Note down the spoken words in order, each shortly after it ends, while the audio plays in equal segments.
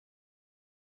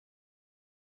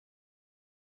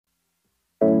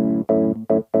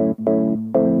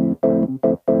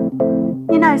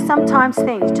You know, sometimes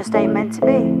things just ain't meant to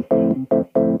be.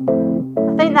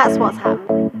 I think that's what's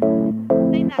happened.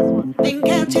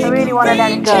 I really want to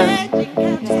let it go.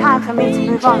 It's time for me to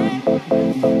move on.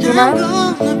 You know?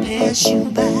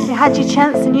 You had your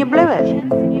chance and you blew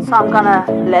it. So I'm gonna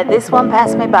let this one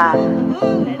pass me by.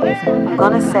 I'm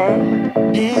gonna say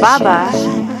bye-bye.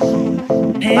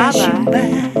 Bye-bye.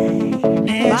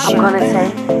 I'm gonna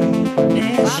say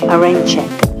a rain check.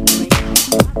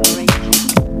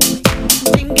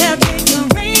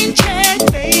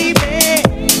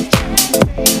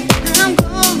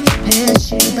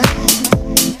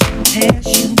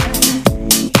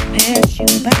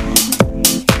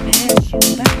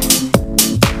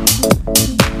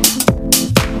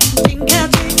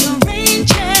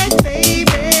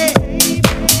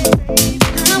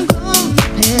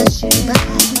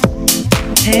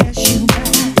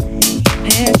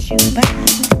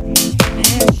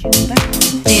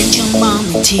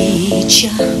 Teach you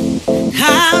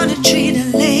how to treat a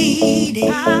lady,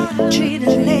 how to treat a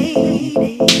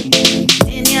lady.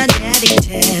 Didn't your daddy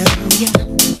tell you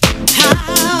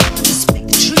how to speak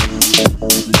the truth?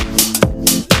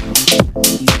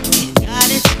 You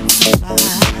gotta treat somebody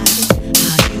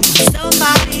how you want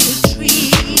somebody to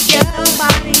treat you,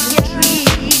 somebody to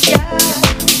treat you.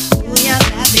 Oh, yeah,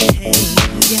 that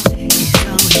behavior is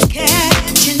always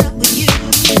catching up with you.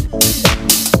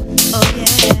 Oh yeah.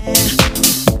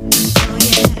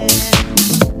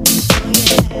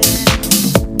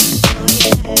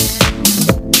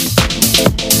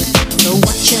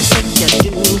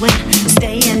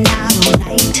 Staying out all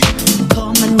night,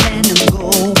 coming and I'm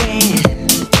going.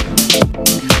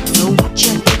 So what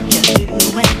you think you're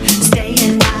doing?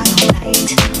 Staying out all night,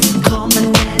 coming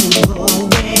and I'm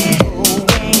going.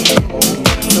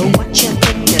 So what you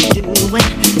think you're doing?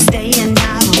 Staying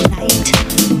out all night,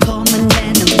 coming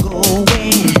and I'm going.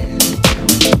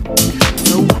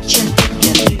 So what you think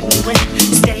you're doing?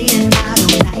 Staying out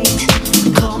all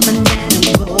night, coming and I'm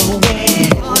going.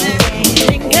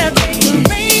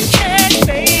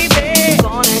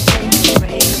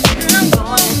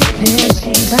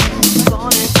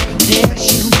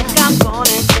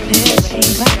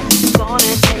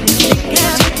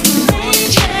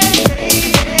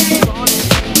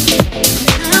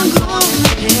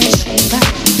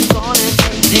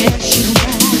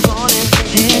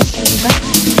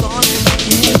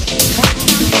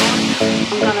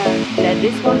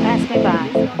 This one pass me by.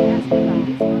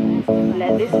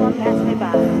 Let this one pass me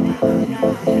by.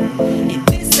 If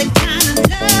it's the kind of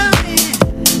loving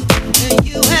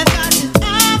you have got to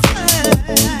offer,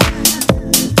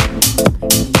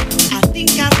 I think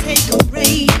I'll take a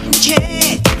rain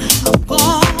check. I'm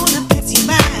gonna pass you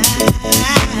by.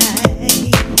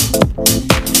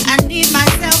 I need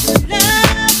myself a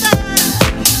lover.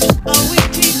 Oh, we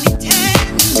treat me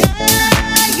tender,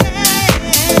 yeah.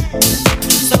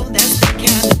 So that's the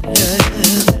kind of love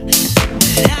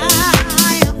that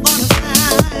I am gonna find.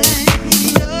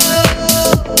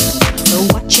 Oh, so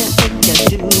what you think you're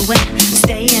doing?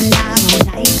 Staying out all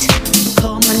night,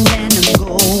 coming and I'm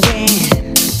going.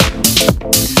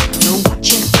 So what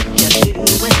you think you're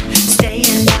doing?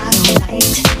 Staying out all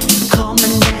night,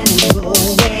 coming and I'm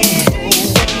going.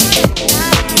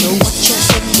 So what you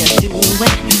think you're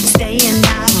doing? Staying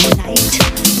out all night,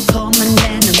 coming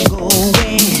and I'm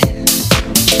going.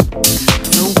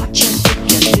 So what you think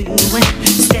you're doing?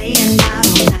 Staying out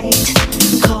all night,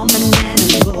 coming and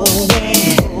I'm going.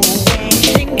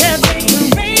 Think I'll take a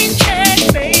rain check,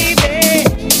 baby.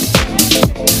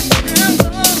 I'm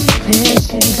gonna pass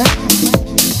you by,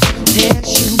 pass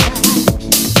you by,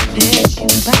 pass you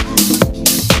by.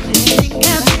 Think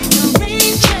I'll take a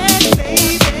rain check,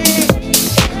 baby.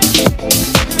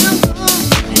 I'm gonna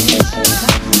pass you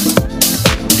by,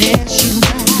 pass you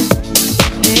by,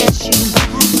 pass you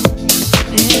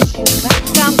by.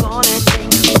 I'm gonna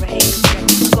take a rain check.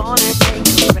 Gonna take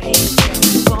a rain check.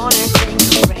 Gonna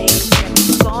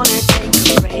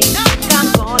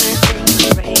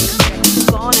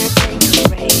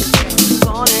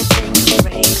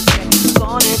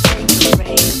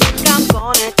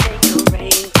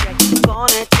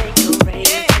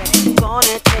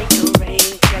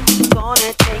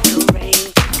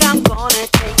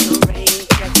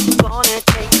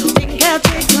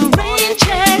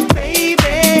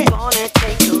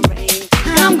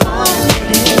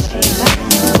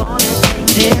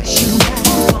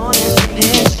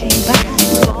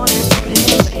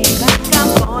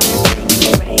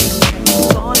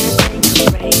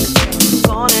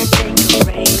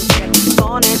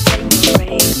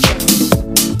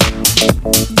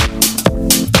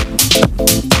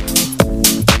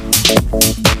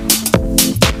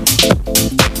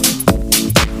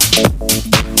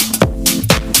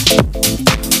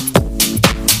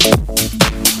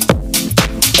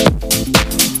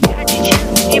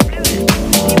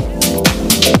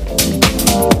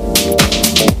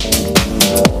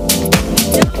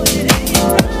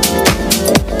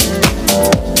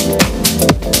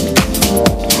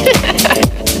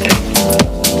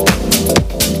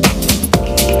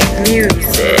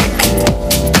Music.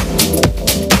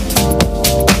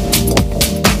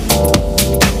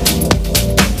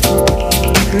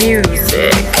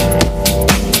 Music.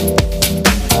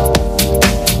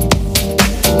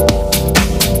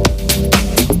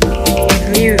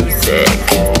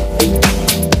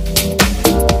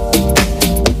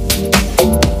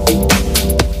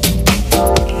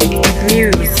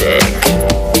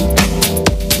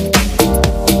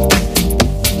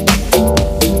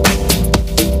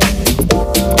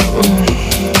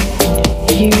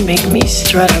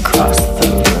 Strut across the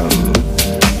room.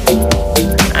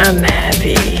 I'm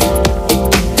happy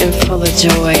and full of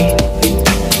joy.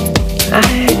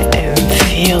 I am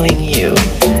feeling you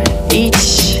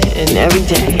each and every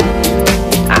day.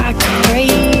 I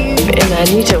crave and I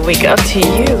need to wake up to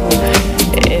you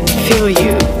and feel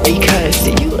you because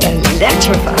you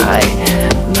electrify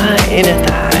my inner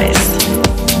thighs.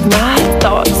 My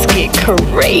thoughts get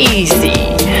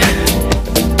crazy.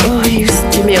 Oh, you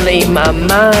stimulate my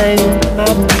mind,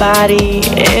 my body,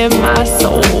 and my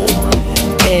soul.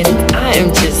 And I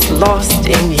am just lost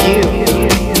in you.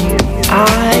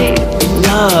 I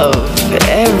love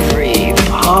every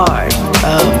part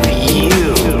of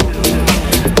you.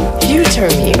 You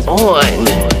turn me on,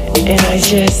 and I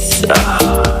just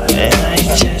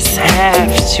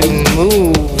have to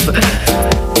move.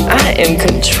 I am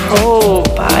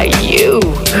controlled by you.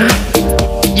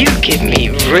 You give me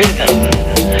rhythm.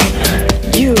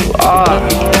 You are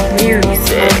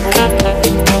music.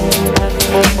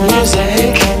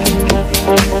 Music.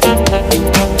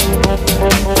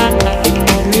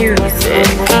 Music.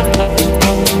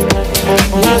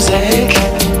 Music.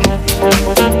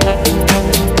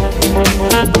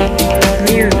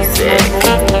 Music.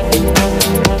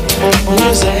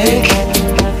 Music.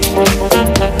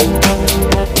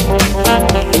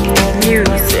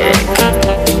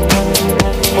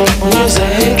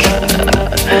 Music.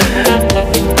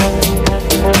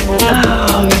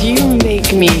 Oh, you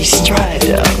make me strut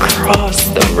across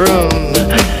the room.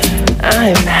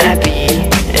 I'm happy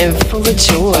and full of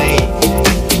joy.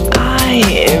 I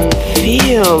am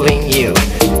feeling you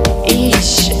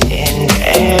each and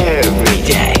every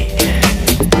day.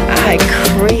 I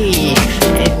crave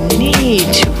and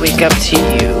need to wake up to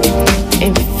you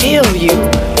and feel you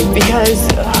because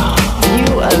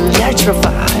you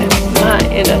electrify my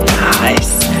inner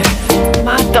thighs.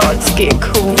 My thoughts get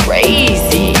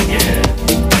crazy.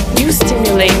 You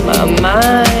stimulate my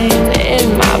mind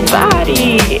and my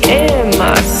body and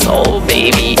my soul,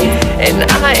 baby. And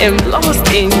I am lost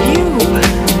in you.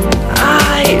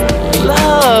 I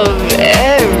love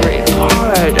every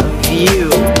part of you.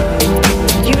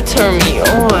 You turn me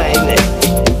on,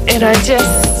 and I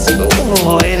just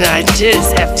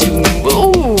have to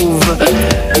move.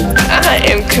 I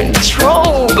am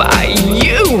controlled by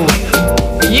you.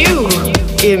 You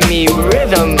give me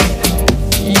rhythm.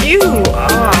 You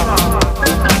are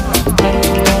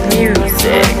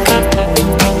music.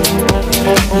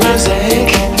 Music.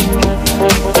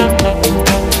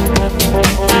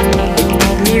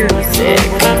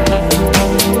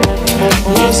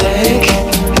 Music.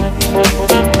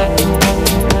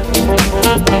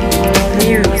 Music.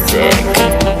 Music.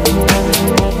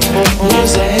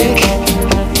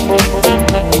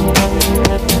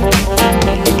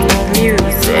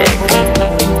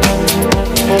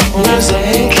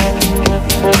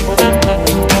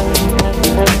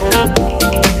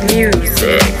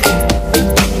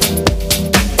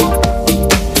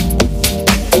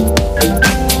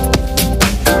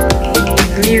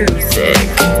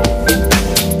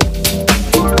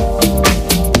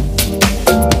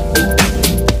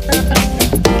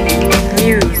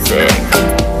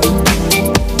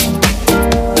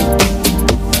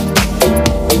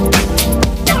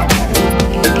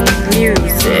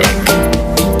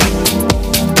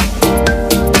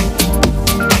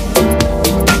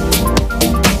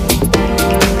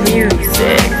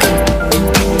 Music.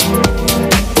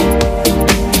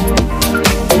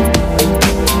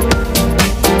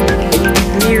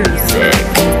 Music.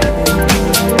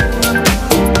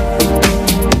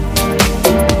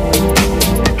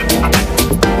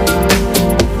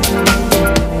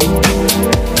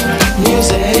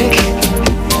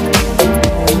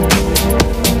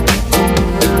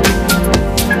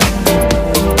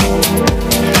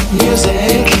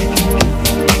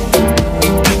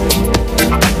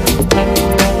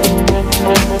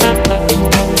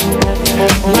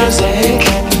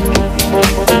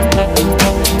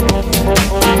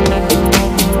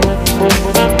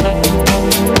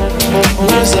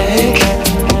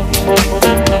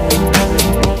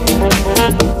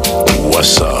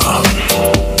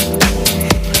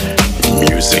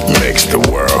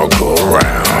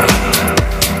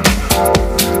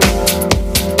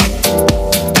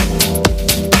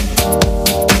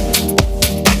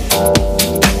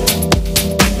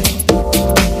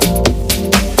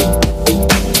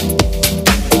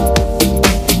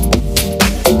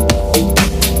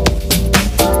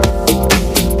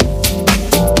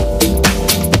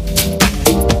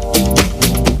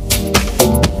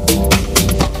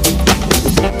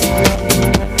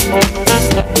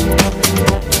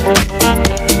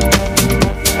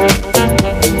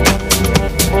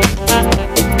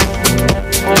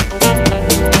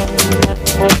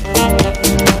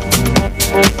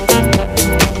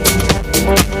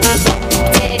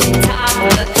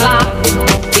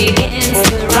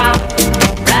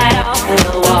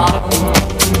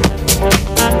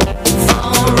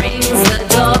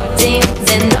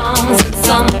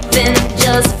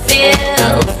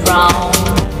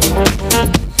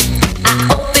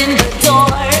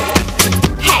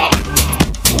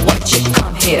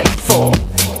 here for?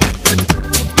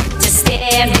 To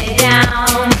stare me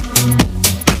down,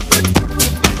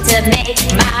 to make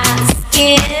my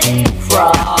skin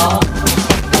crawl.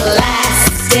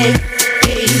 Plastic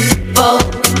people,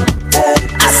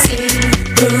 I see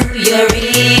through your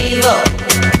evil.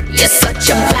 You're such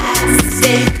a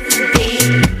plastic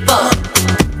people,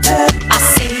 I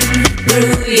see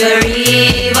through your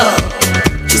evil.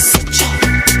 You're such a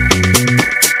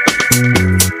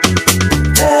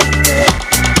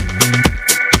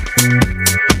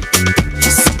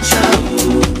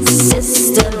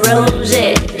Sister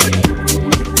Rosie,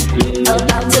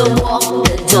 about to walk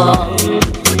the door.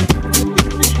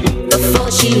 Before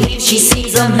she leaves, she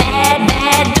sees a mad,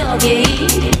 mad doggy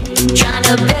trying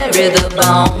to bury the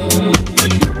bone.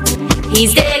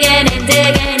 He's digging and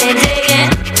digging and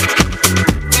digging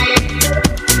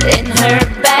in her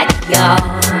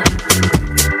backyard.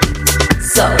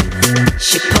 So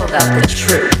she pulled out the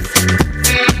truth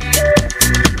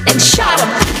and shot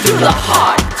him through the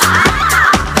heart.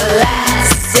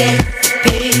 Plastic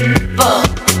people,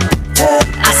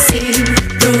 I see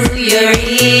through your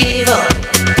evil.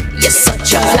 You're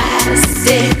such a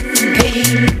plastic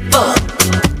people,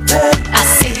 I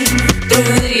see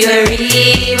through your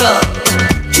evil.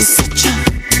 You're such a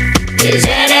Is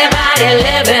anybody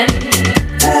living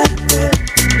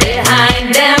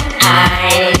behind them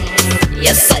eyes?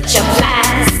 You're such a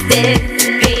plastic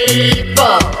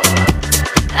people,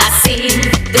 I see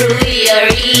through your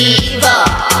evil.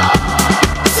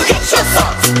 So get your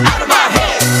thoughts out of my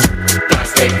head.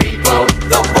 Plastic people,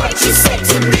 the words you say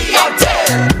to me are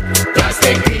dead.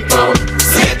 Plastic people,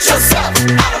 get yourself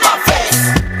out of my face.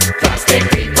 Plastic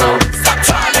people, stop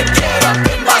trying to get up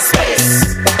in my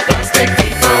space. Plastic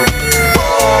people,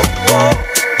 whoa, whoa.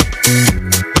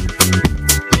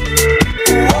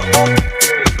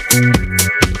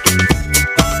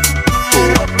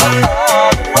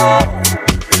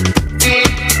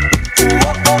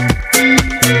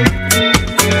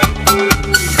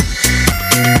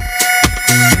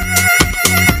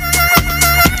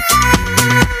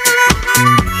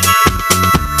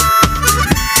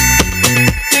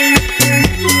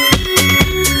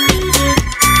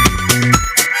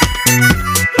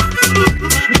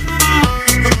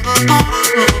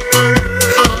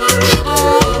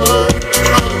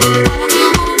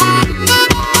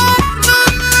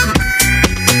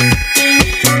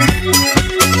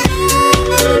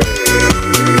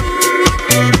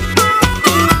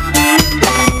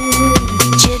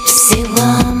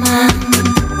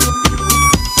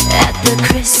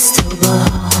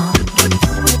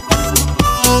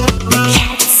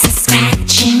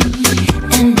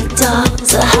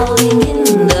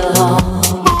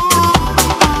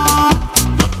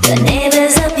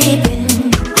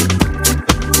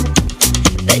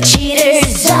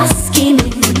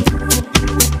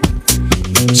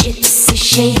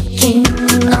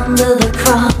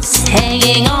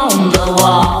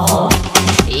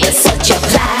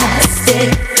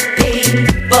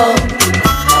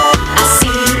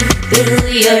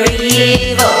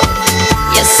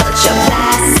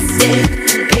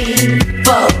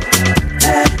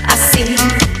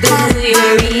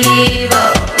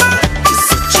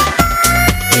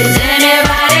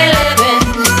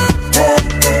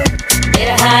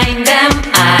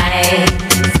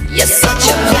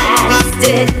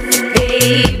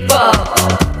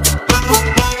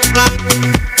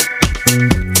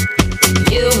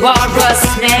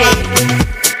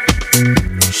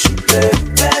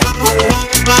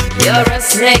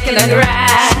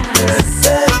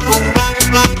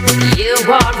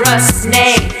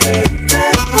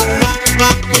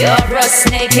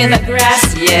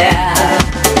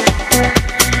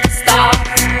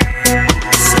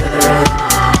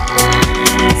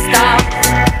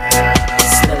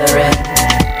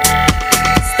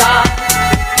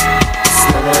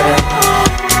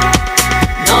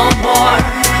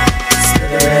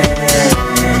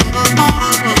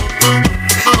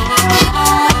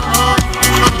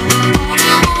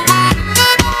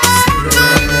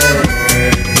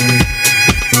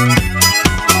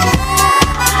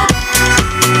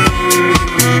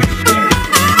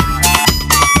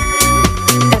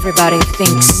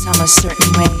 Thinks I'm a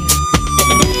certain way.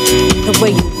 The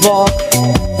way you walk,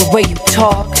 the way you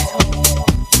talk.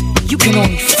 You can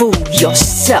only fool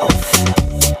yourself.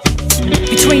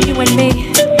 Between you and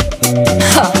me,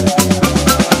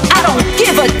 I don't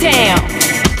give a damn.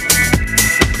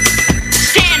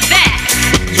 Stand back.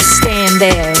 You stand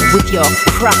there with your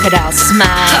crocodile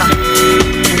smile.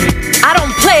 I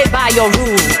don't play by your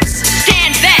rules.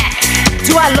 Stand back.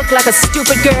 Do I look like a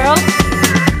stupid girl?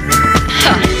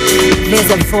 There's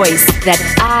a voice that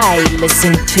I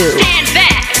listen to. Stand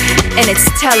back! and it's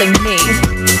telling me,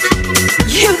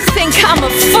 you think I'm a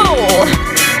fool?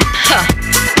 Huh.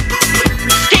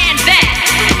 Stand back.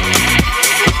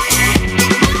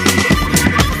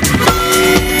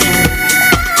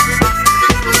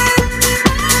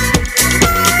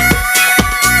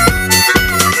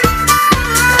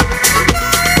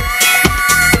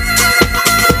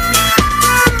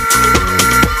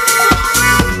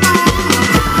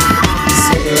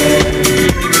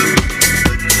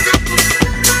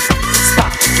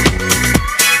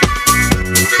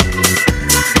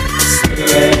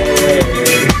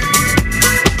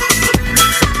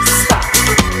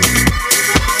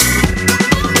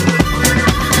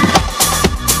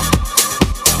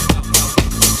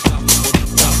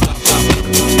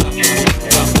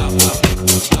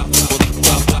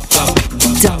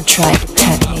 Don't try to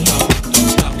pet me.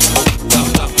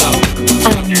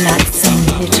 I'm not some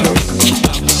little...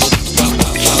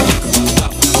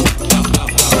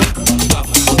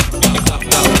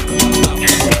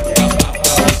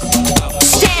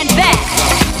 Stand back!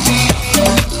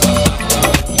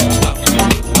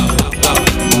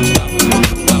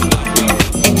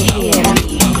 And hear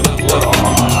me.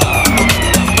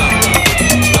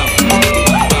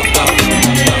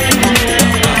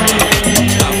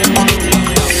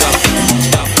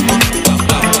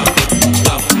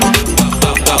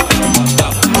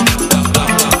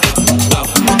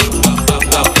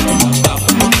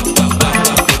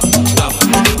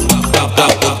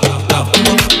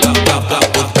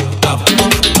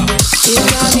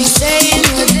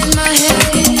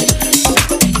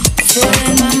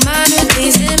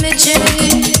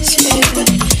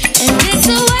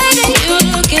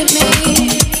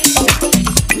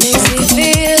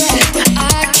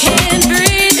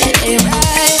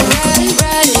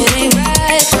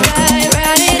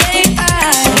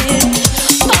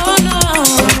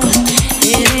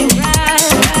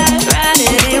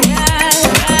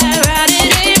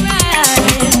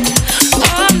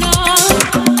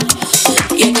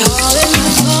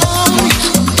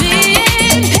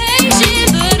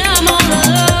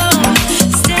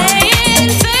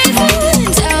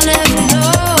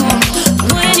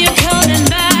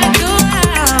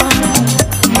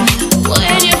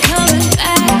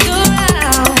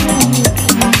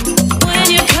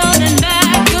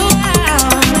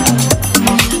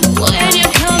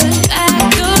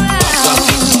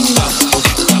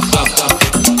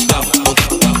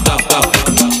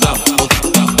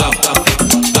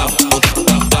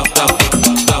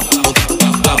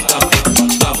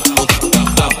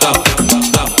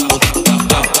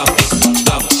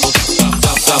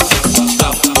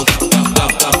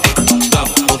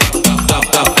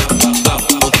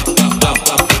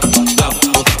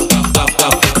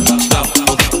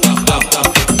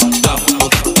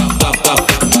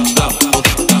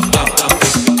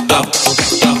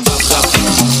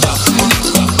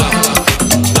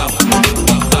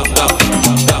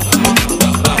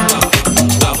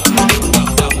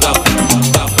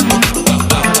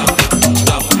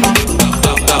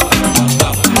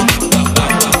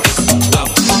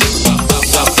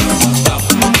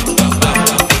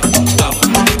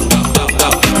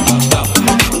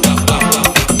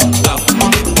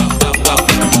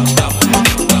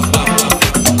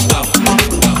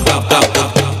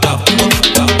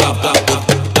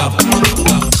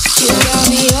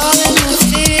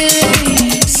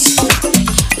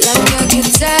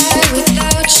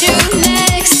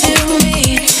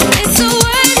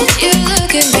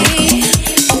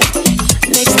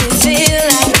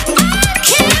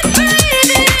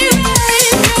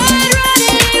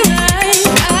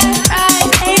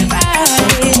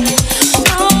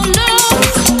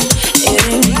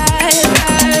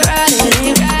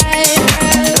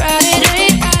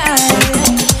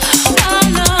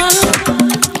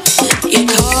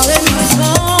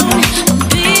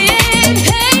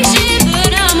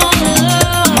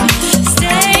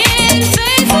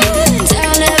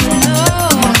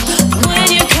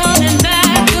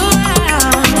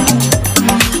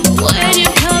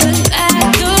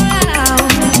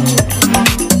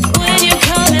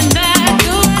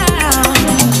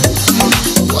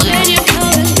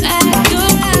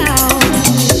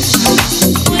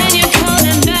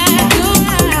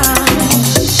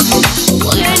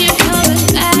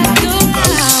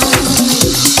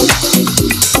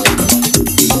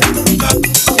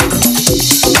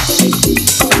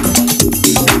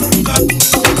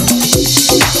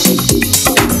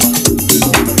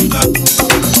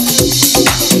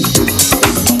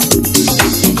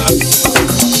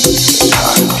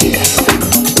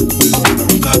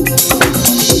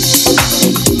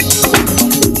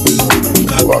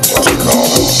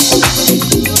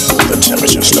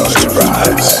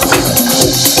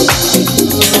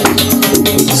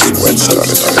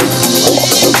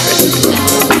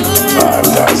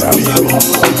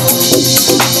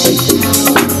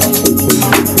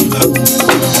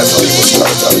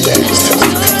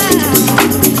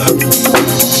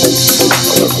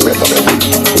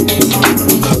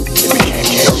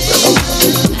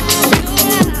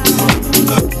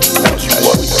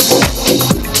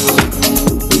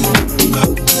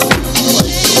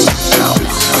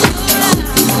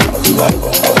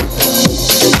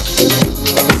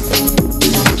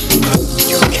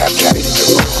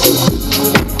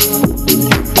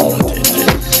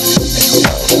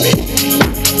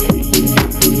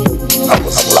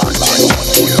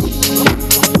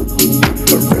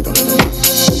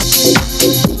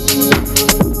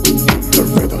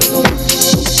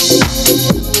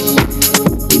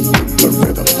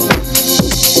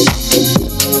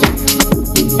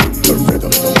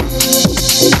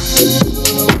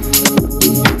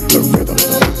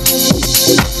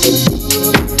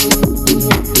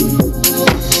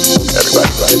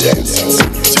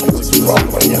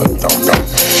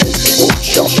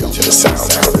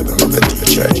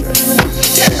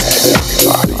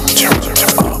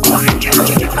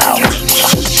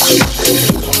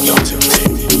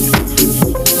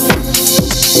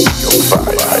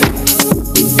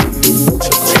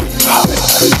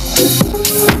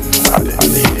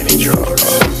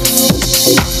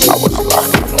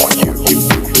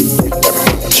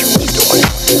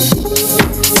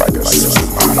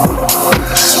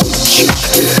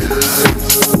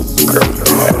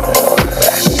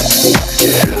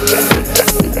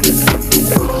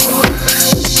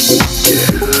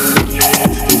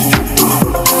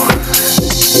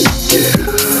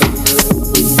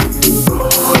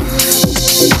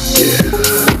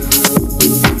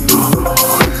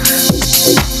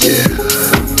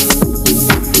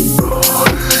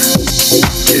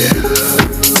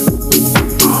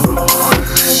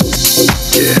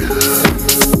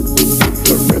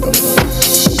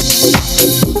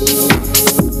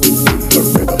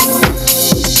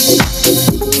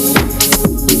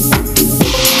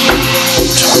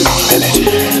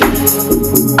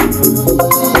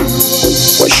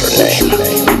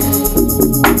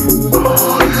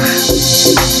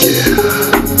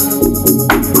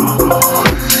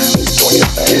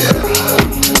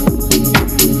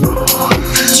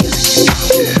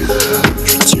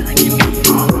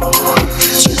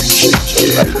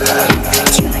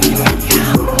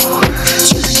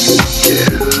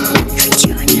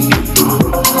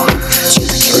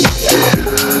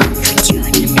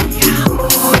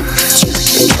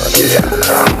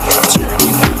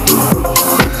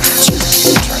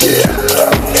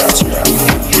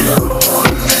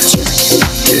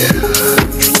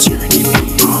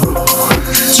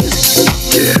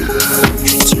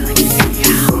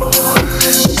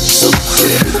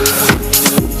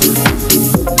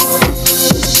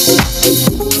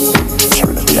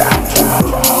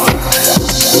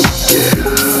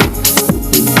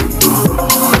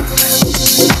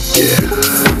 Yeah.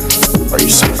 Are you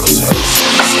single?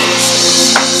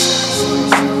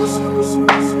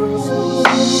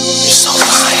 You're so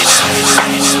fine.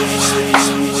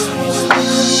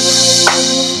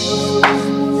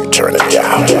 You're turning me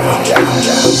out.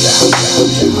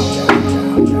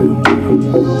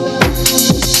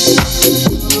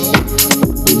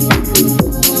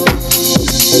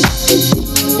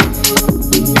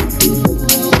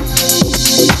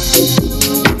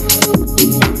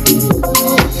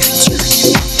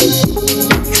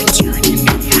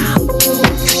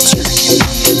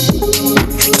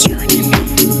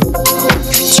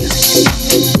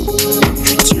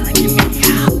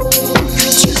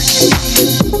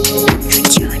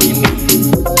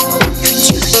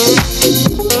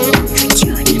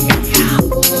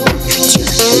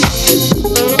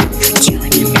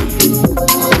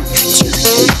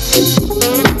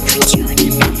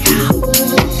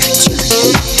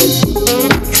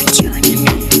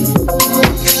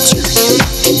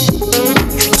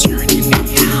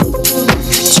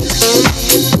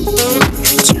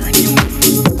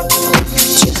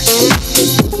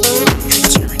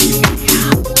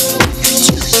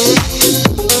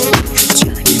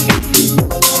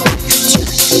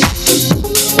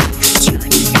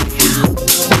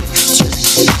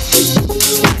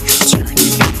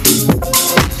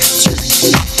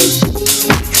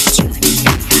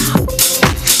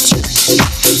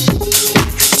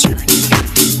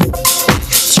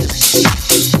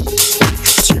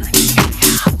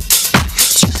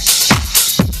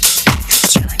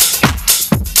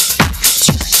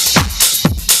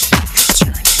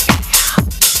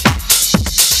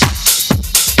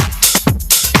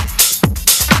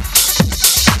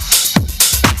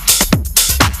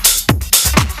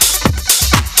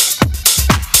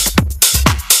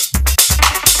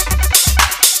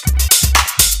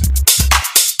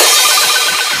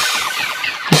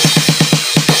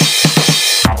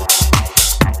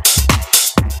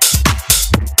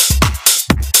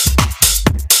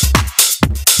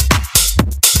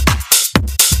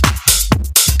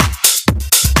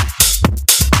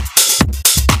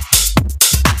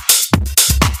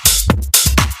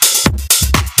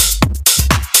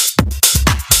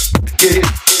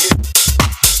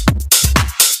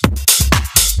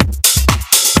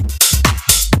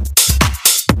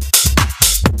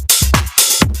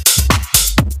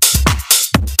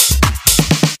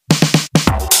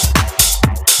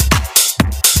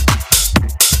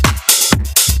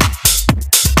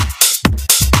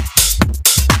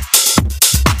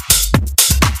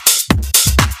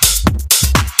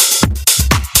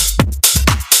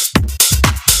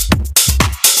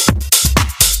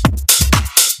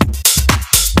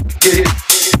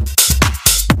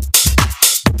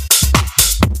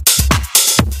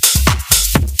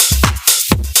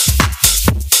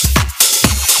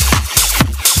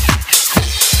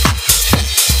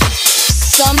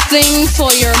 Something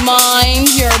for your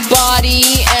mind, your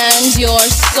body, and your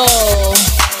soul.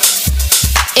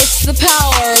 It's the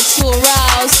power to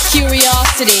arouse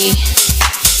curiosity.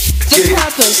 The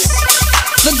purpose,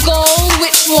 the goal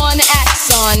which one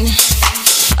acts on.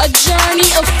 A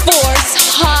journey of force,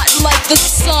 hot like the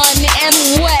sun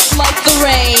and wet like the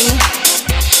rain.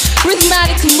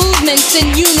 Rhythmic movements in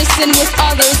unison with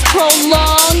others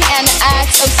prolong an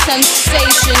act of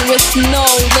sensation with no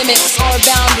limits or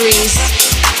boundaries.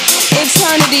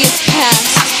 Eternity is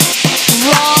past,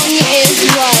 wrong is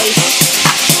right.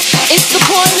 It's the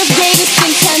point of greatest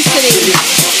intensity,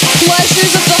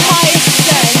 pleasures of the highest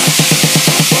sense,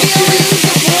 feelings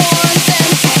of warmth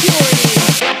and security.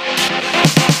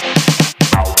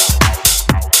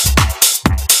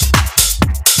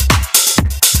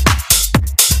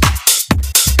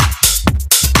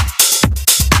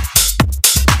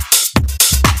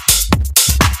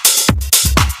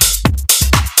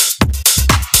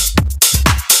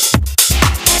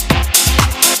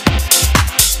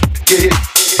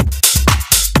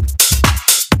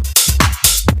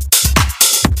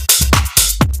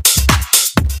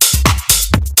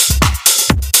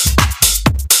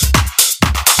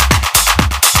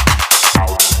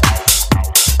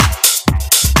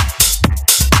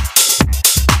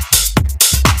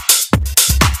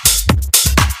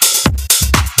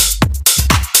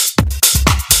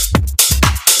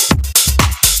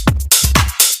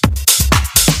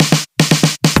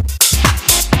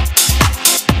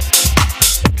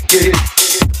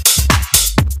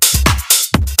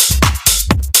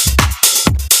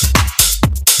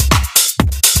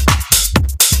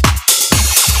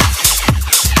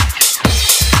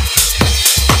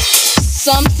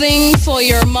 Something for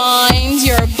your mind,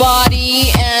 your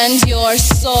body, and your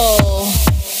soul.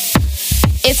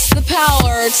 It's the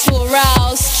power to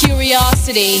arouse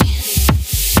curiosity.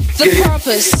 The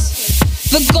purpose,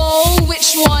 the goal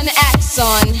which one acts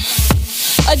on.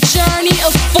 A journey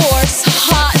of force,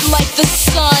 hot like the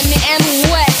sun and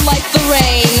wet like the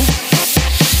rain.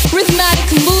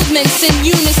 Rhythmic movements in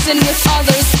unison with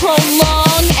others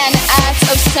prolong an act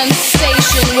of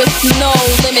sensation with no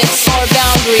limits or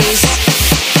boundaries.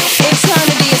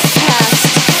 Eternity is past,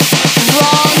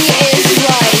 wrong is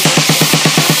right.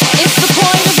 It's the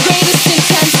point of greatest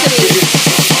intensity,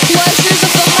 pleasures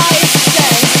of the highest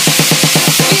sense,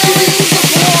 feelings of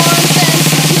warmth and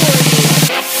security.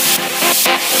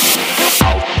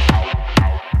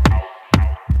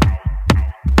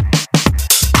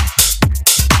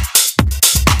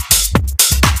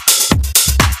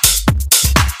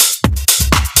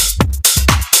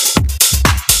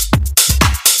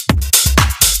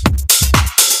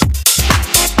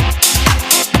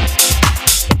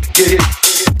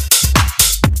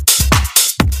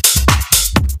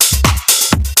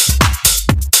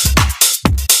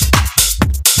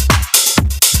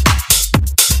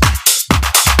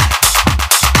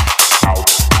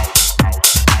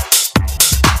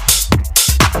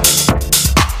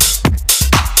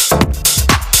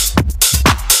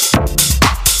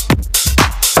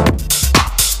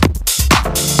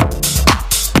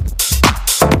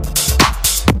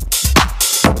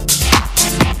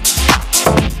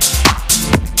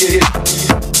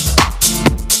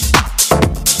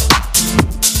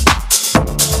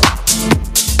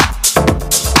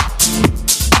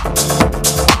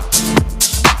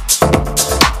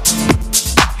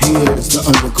 Here's the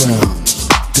underground,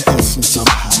 the essence of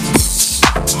house.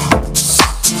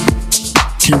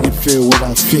 Can you feel what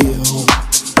I feel?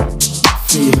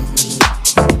 Feel.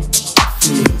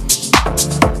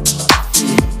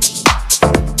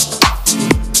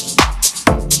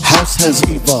 House has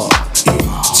evolved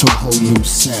to a whole new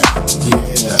sound.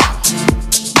 Yeah.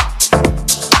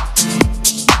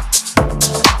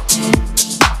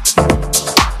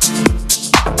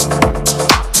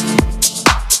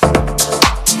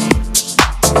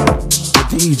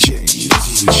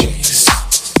 DJs,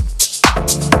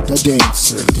 the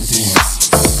dancers,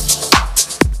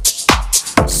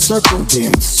 circle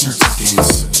dancers,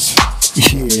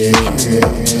 yeah.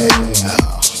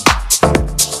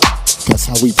 That's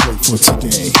how we play for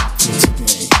today, for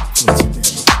today, for today.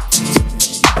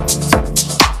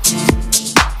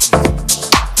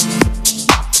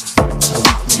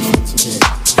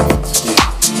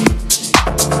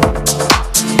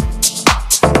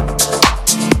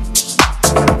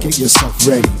 Get yourself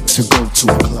ready to go to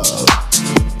a club.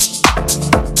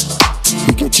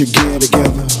 You get your gear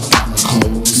together,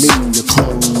 meaning your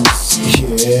clothes,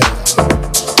 yeah.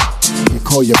 You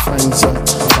call your friends up,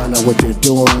 find out what they're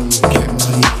doing, get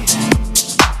money.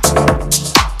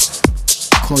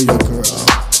 Call your girl,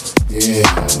 yeah.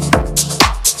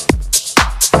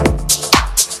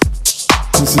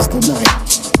 This is the night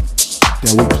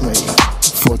that we play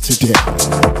for today.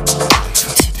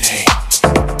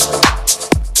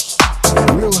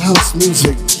 Real house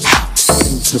music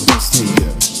brings the best in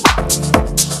you.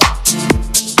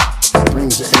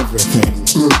 Brings everything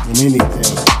and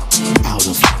anything out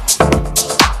of you.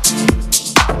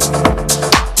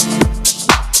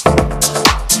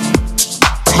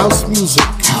 House music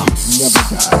never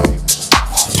die.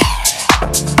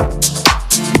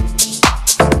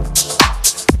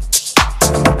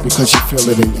 Because you feel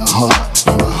it in your heart,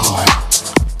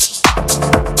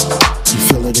 You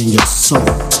feel it in your soul, in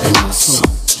your soul.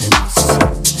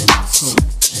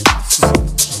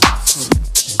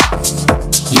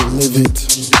 You live it,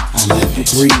 I live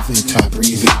it. Breathe it, I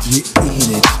breathe it. You eat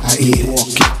it, I eat it. Walk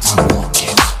it, I walk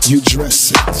it. You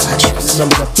dress it, I dress it.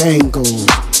 Remember the bangle,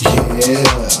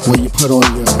 yeah. When you put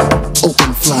on your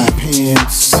open fly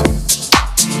pants,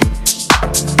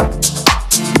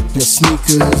 your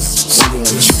sneakers, your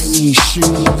Chinese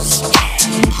shoes,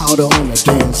 powder on the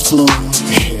dance floor,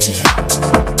 yeah.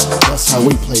 That's how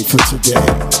we play for today.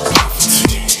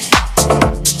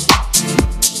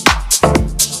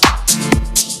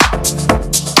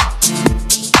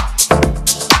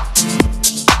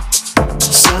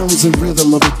 Sounds and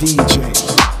rhythm of a DJ.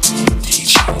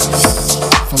 DJs.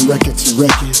 From record to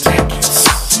record.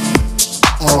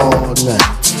 All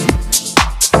night.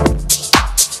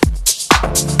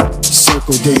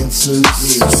 Circle dancers.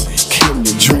 Music. Getting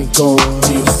the drink on.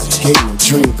 Music. Getting the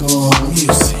drink on.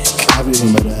 Music. I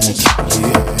remember that.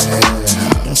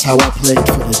 Yeah. That's how I played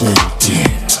for the day.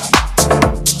 Yeah.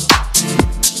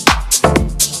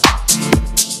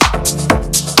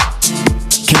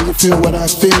 Can you feel what I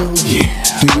feel? Yeah.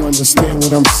 Do you understand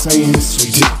what I'm saying? Yes,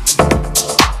 we do.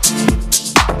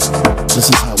 This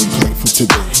is how we play for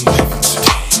today.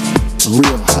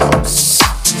 Real house.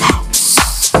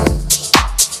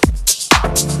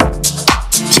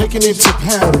 Taking it to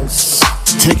Paris,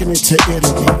 taking it to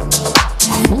Italy.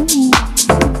 Ooh,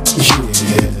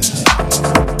 yeah.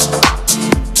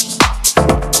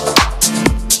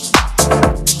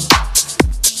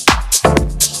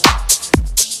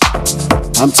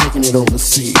 I'm taking it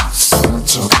overseas. That's what I'm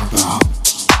talking about.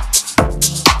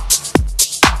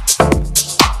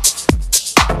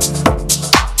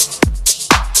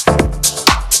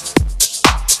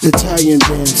 Italian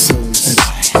dancers,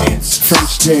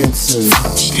 French dancers,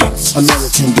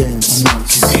 American dancers,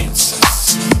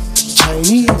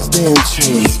 Chinese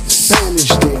dancers, Spanish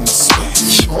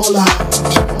dancers, all out.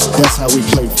 That's how we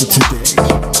play for today.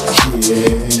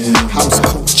 Yeah, house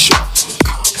culture,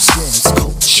 dance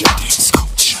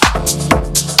culture.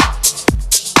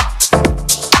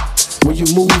 When you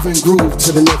move and groove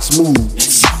to the next move.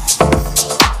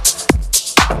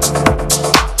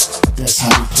 That's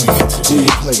how we play for today. We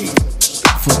play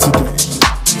for today.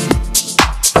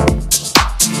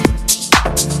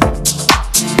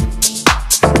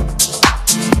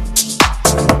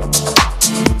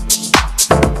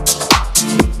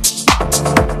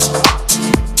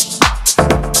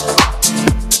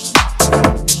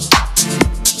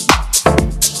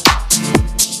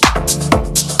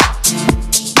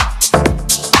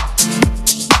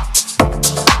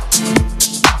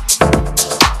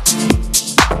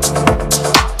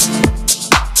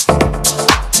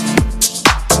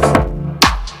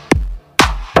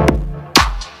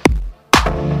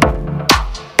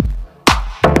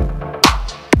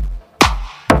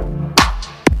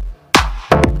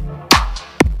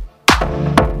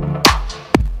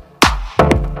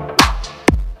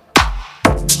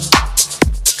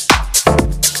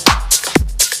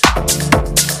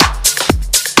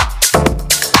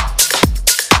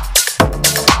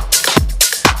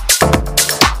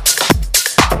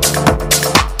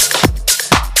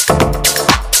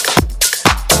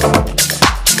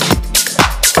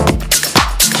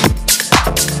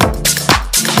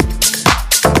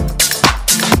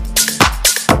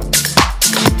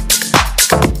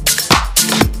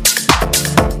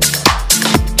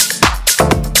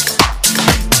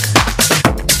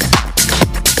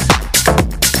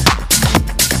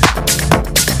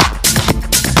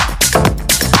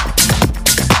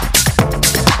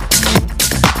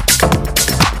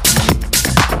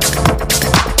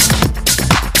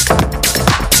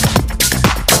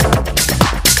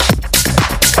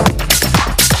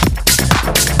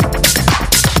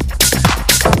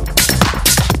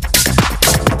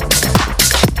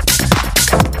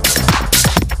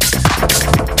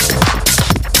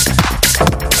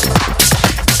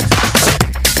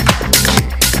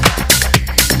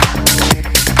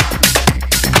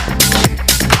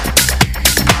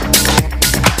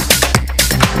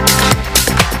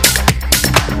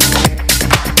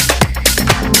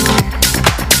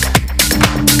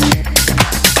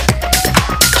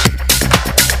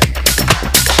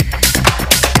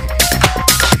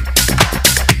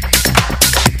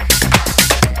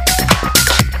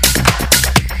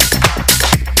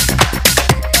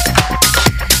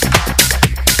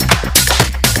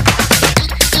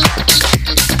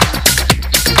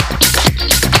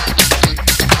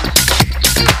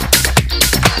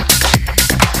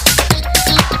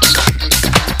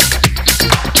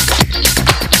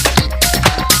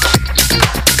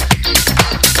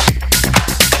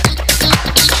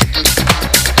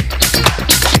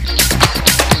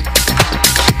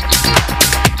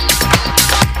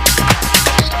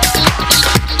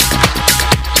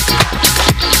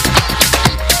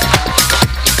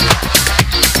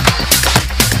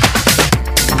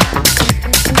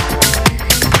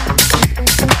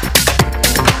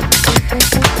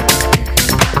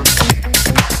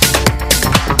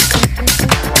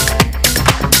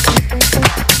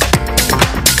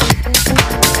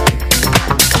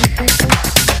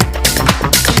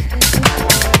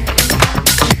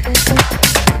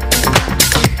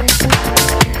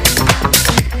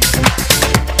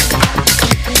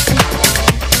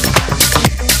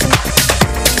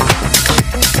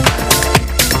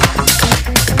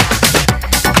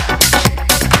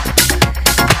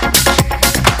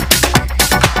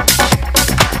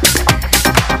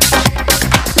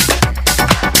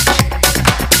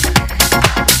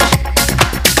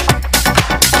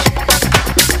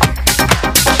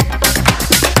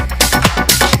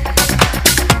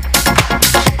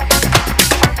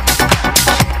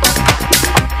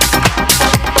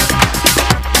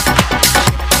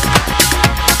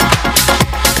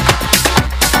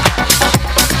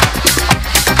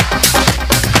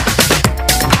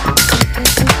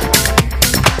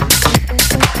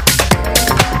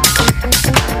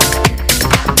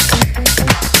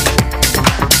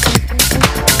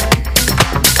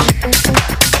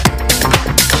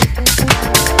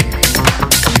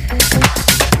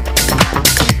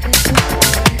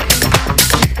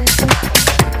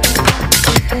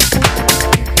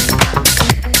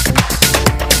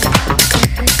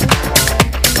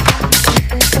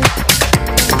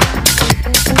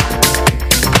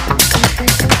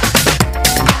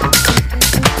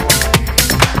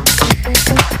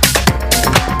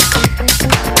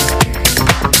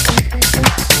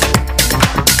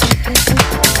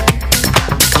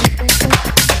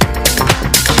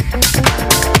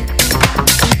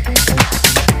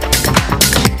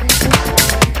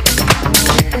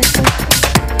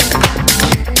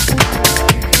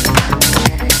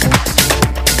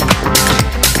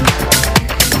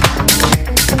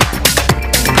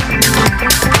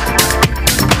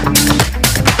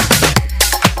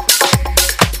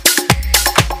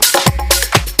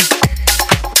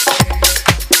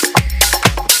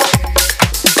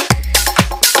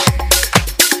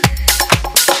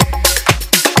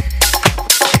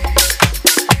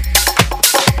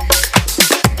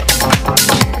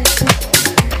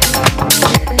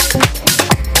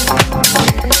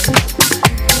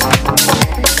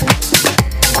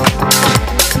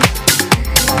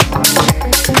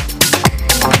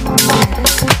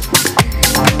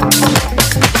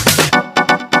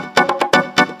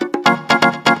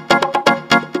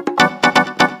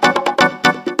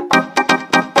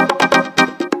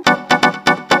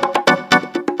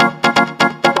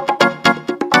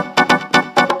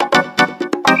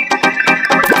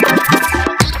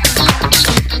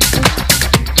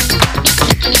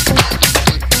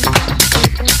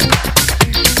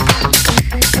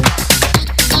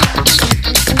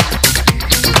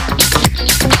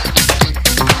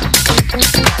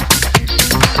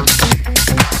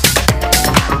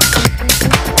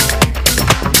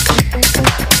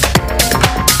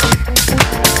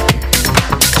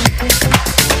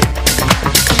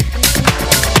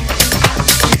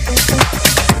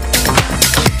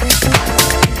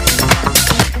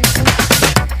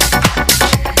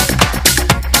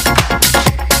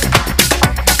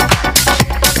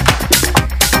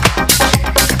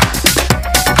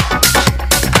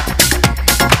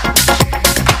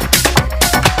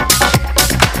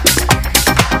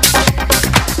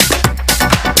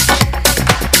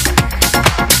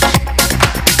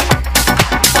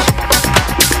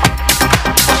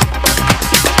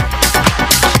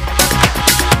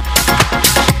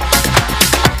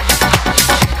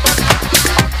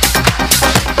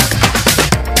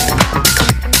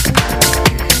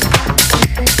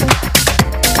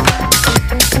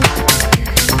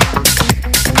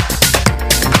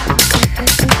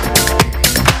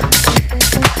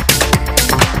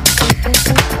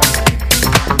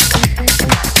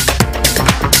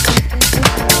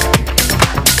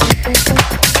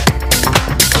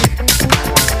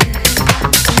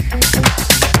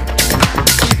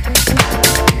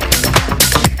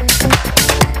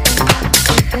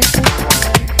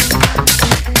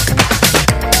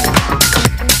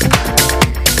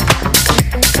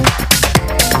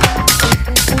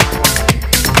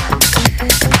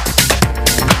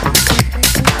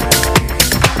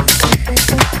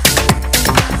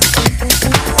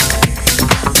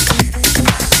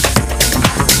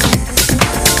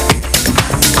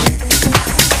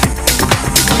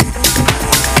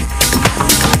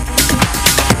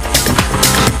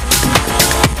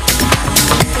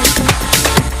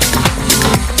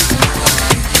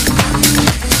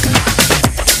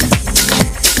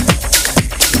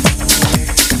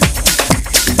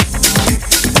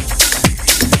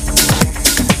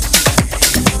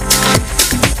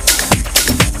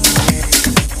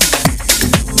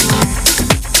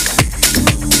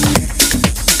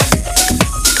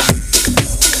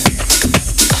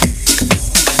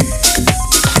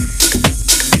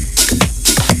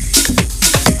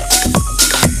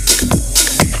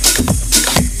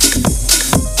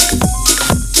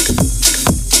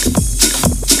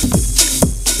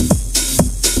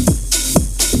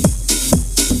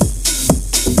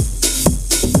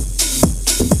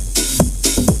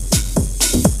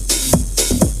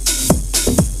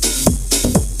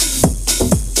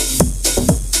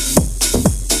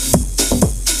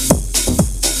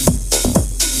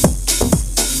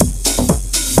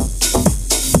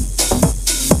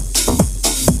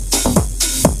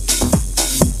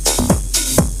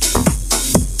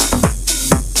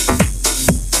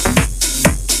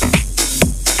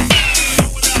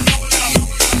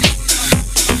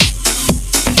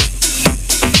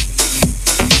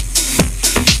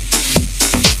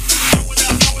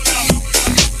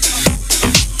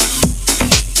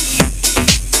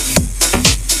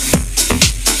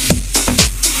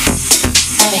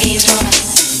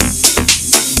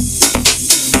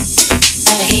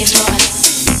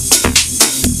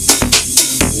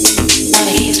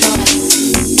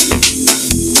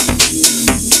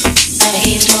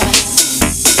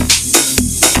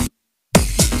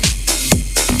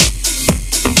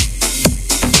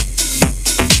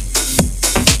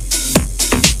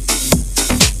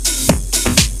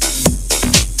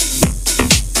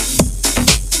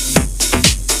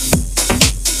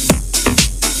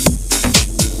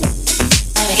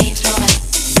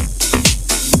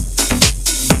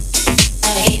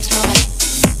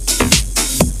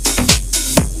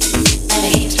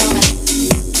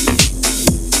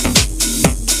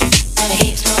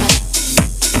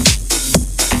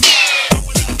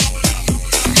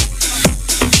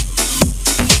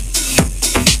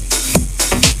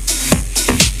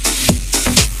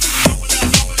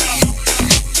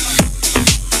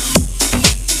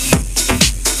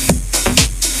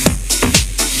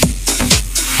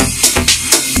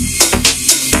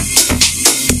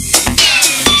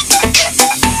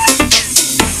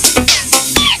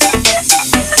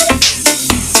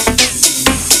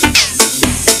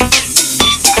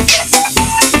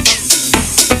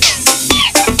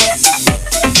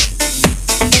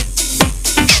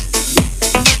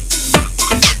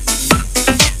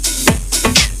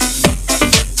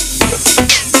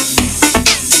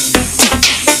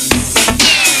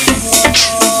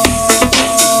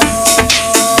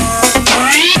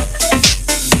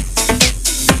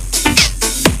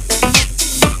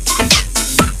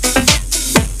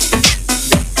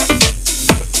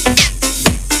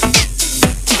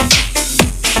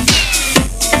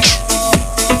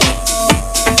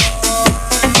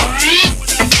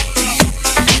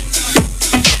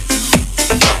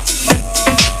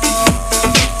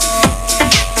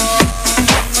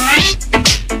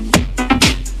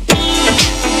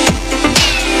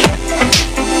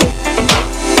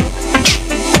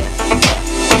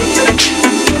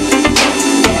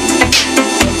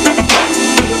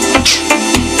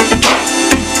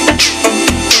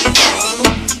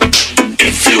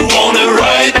 wanna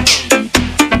ride.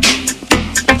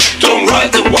 Don't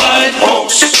ride the white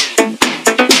horse.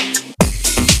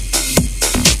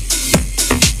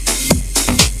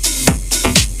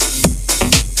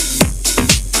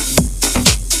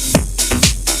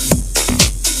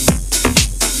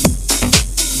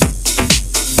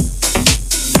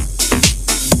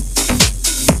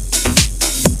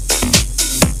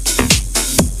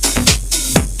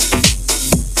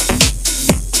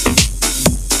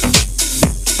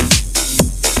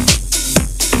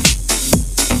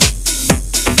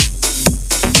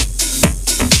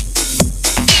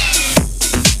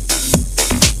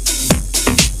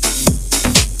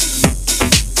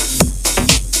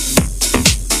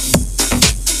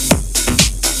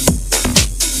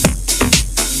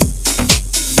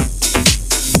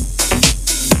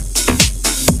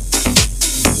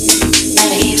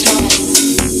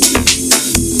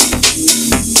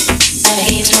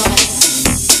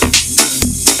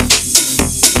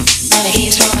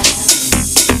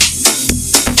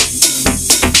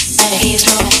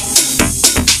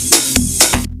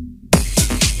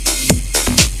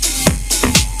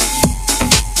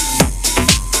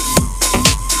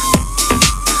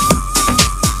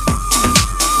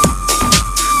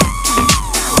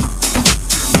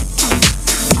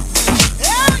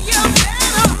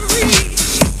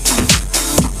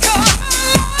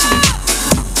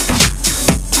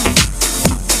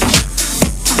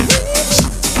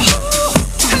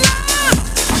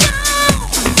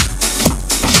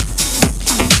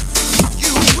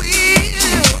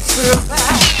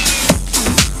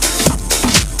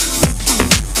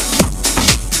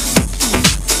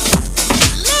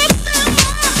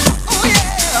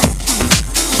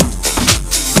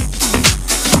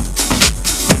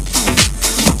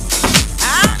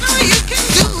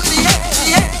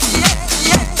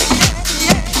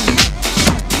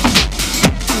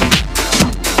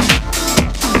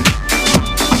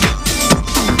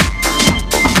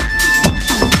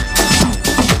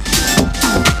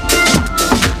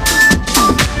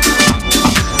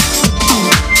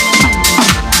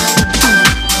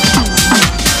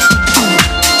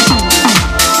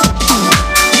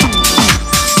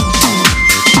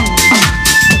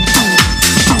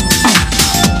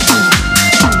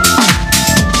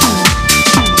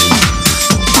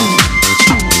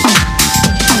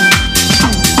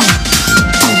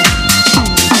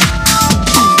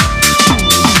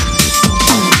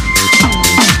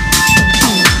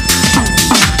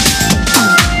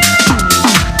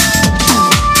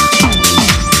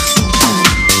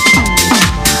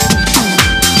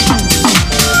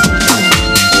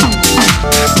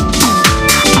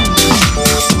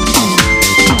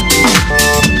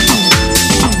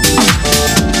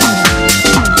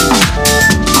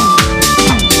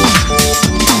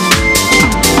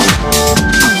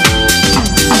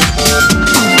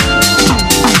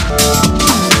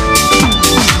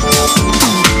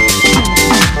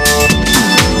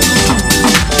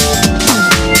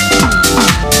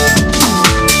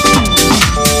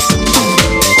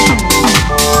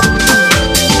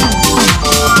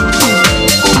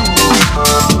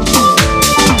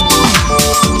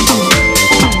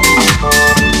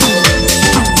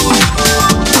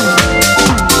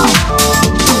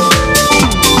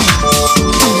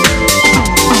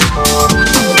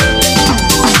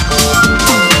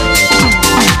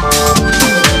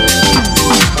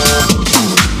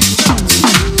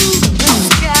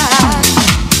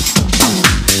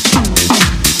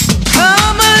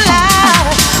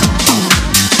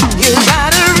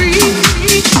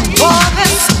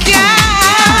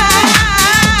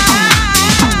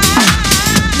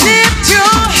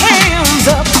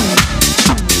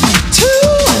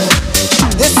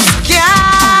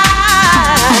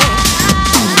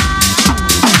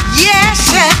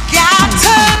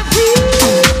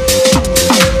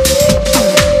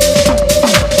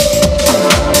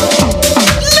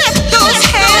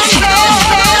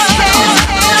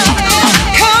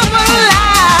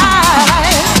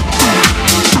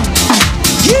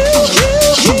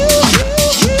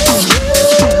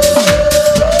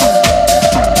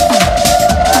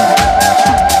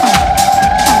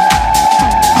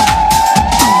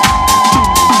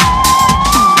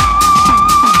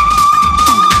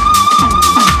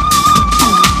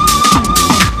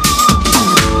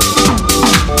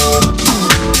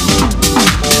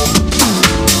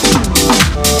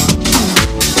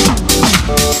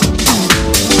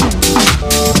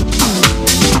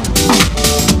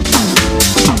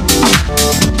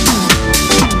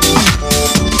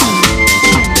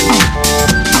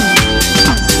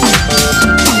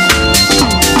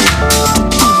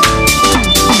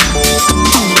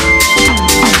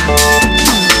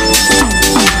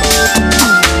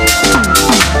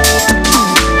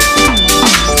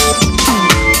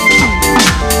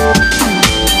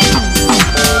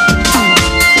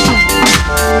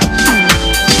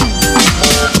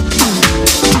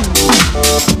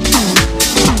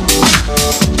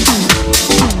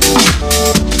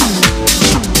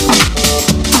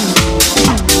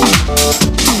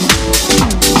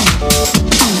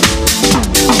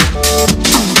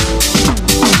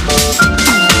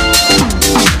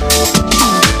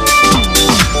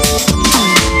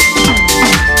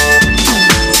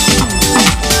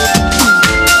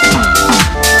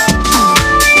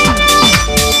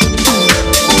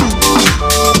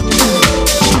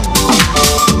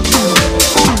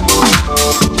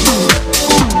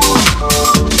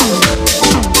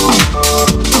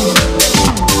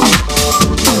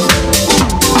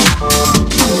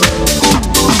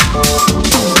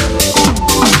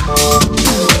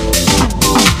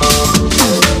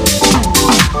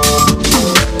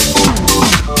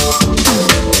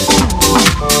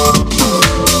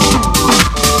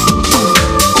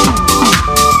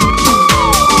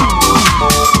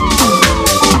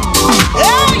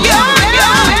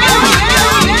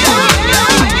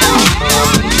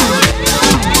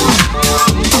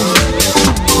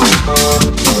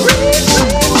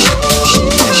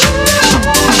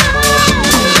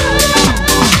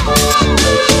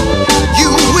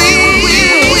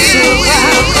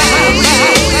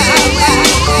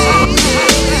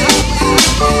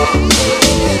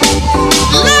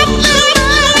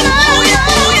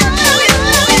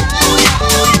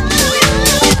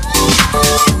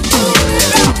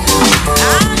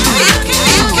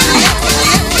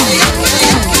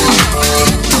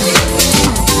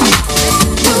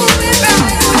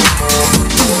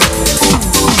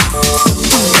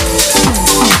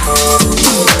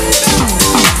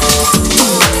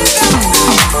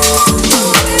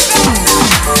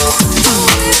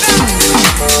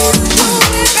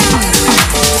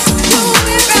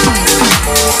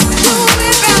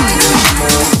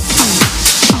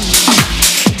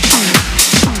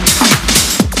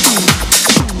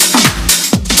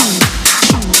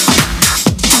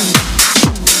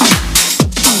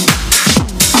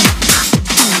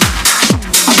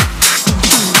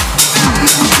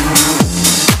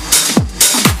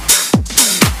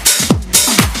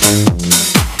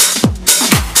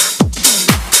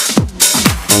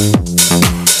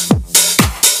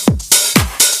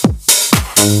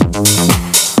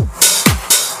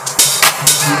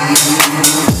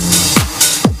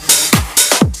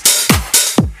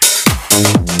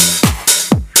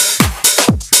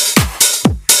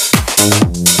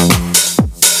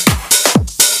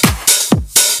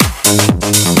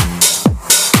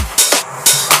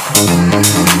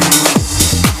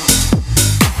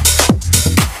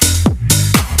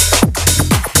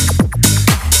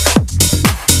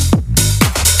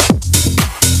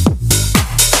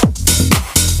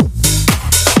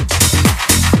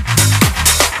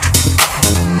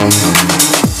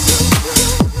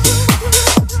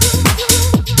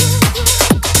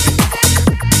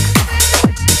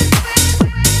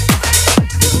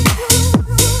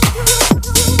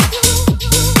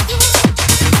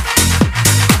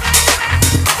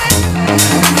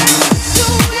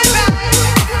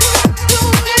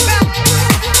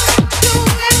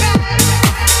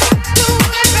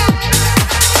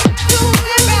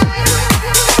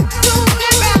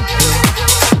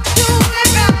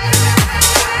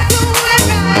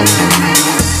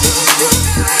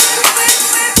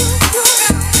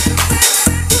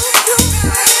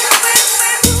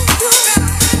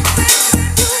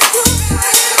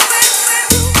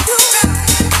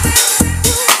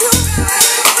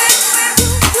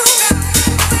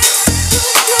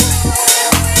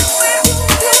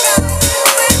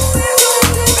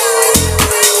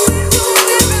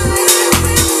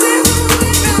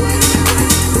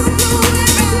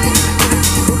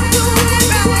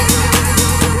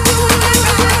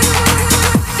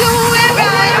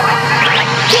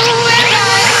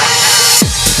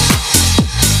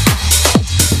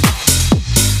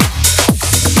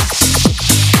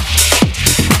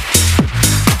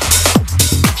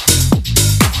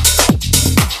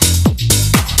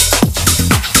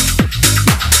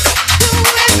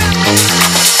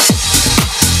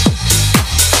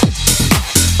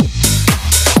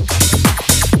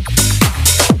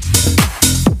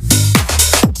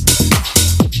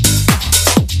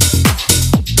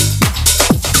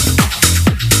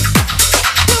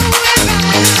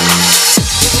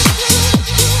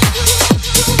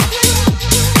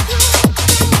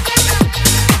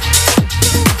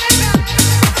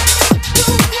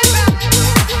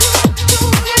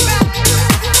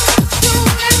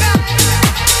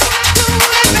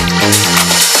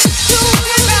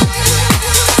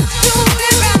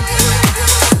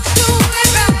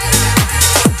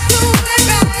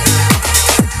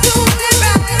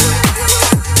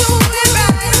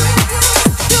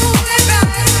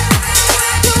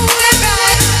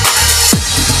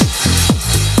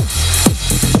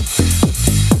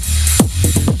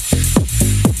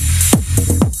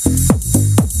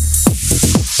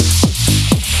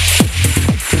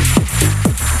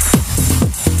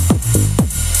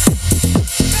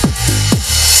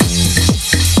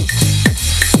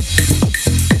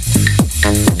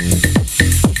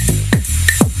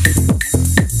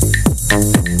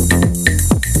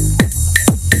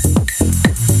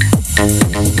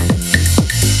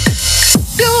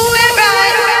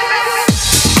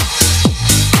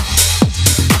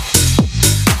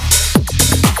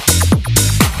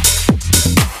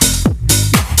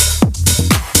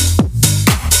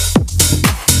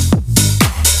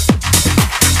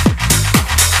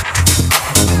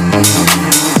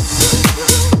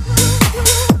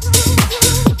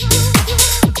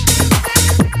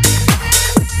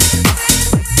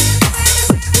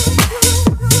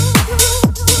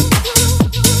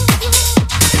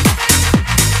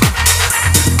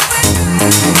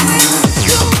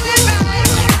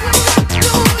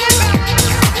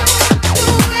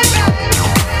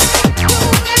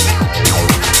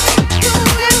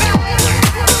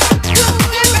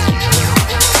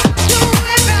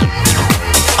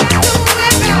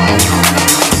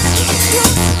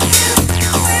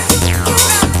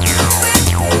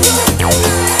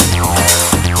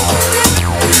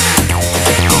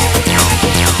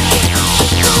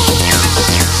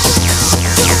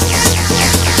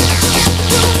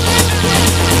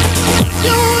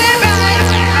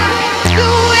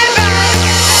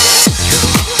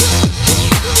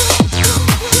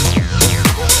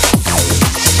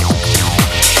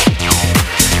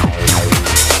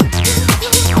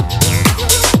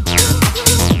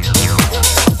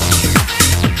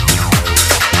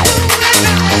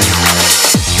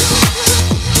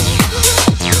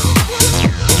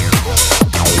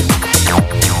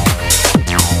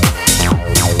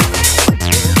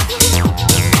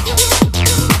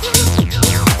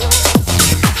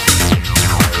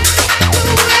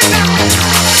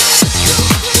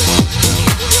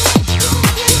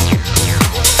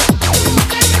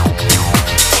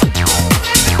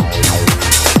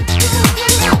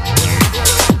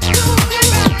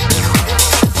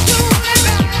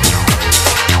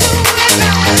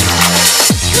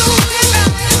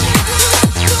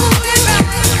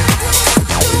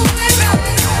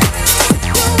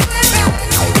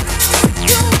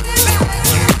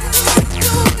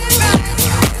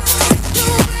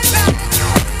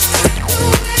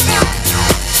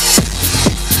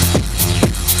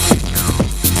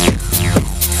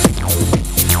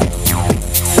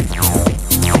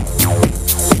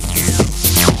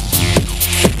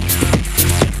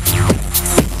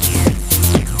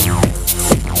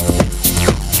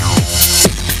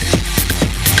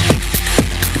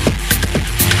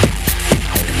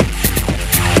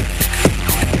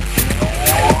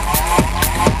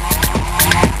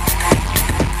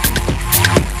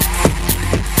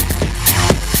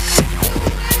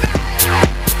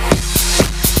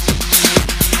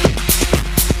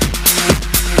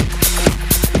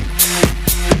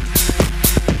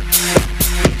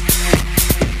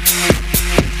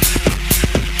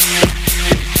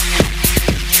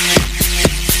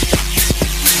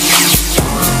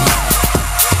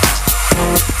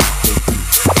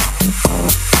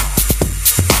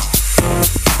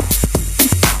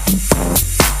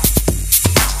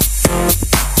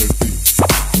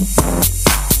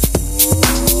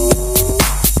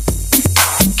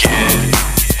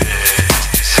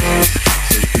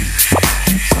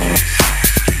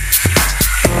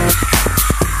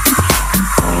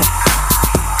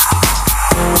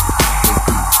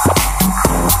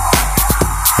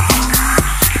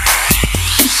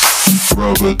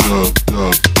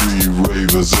 Rub-a-dub-dub, three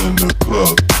ravers in the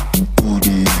club. Who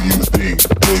do you think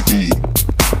they be?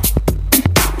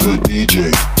 The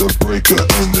DJ, the breaker,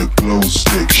 and the glow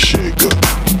stick shaker.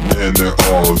 And they're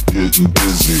all getting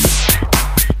busy.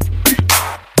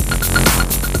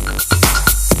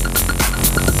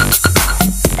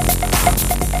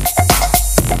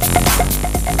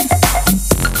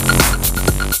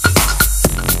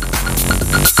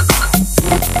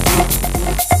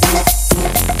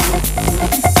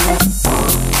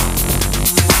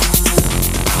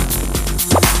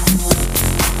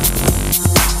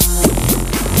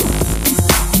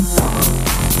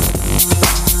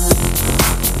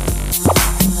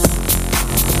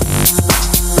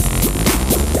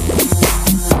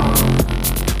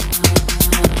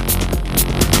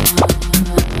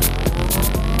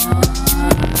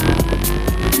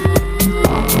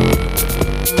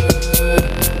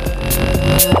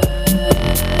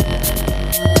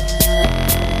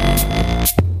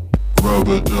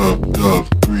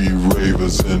 Rub-a-dub-dub, three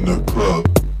ravers in the club.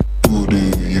 Who do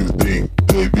you think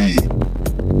they be?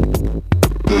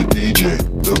 The DJ,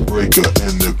 the breaker,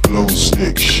 and the glow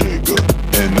stick shaker.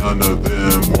 And none of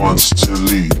them wants to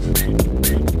leave.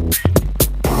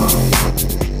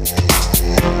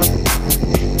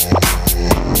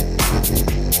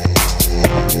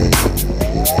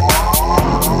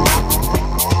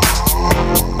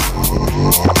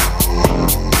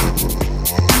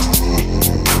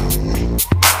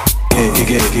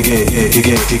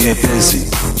 Get busy.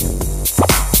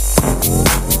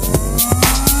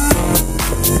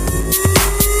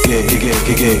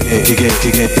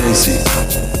 Get busy.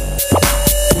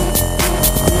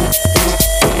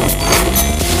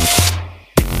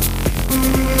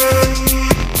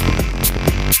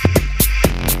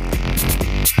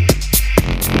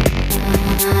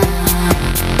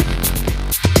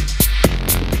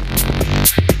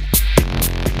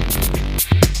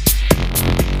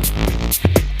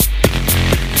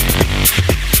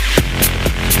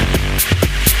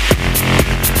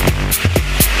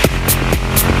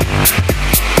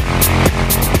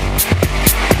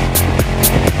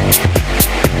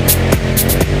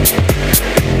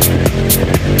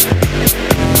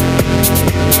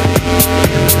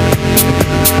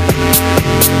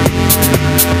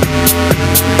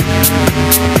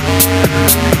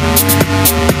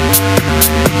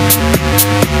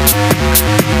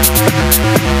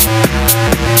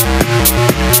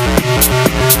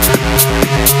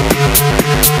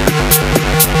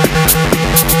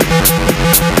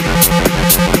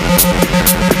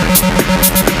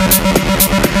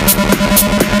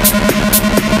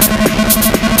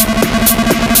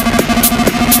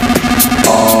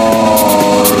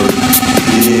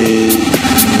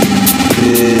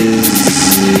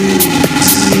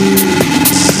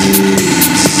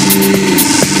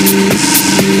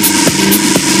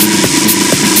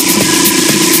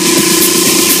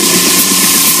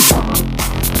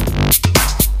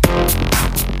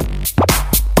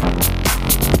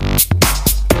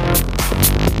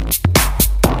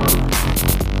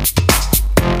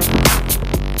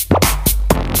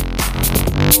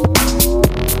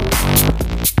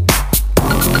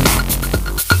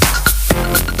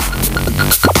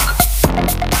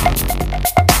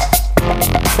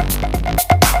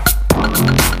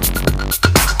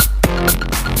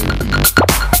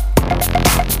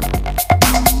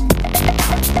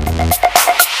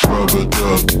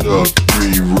 Rub-a-dub-dub,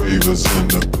 three ravers in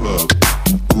the club.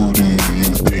 Who do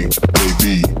you think they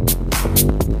be?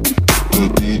 The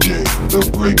DJ, the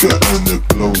breaker, and the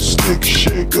glow stick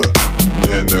shaker.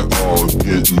 And they're all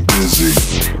getting busy.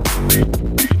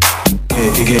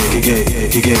 Get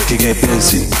busy. Get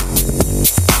busy.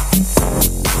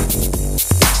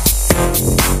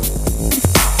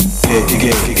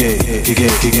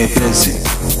 Get busy.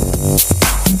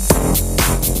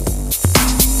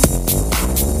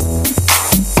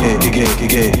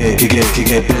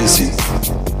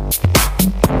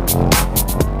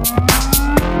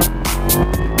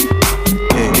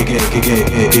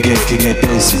 Get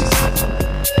busy.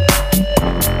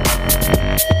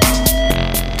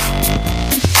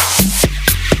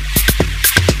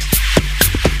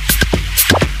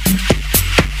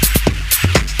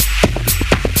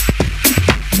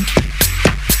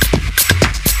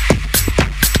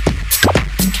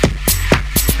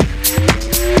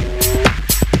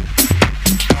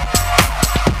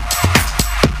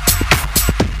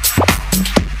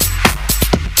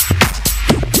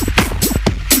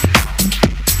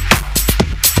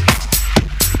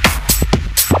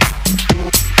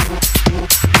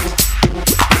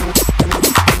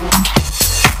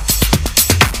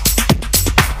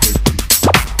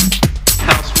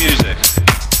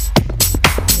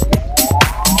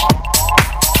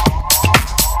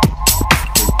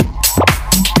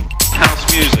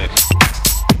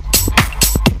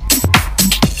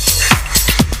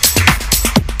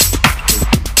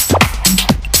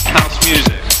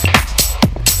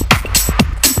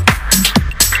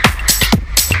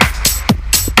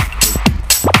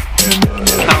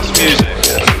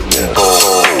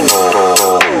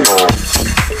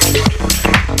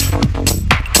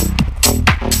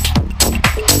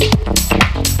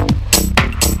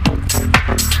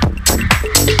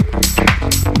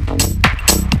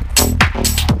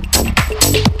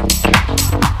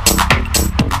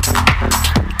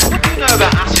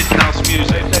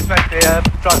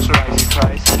 drugs are easy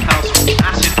craze. House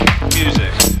acid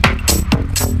music.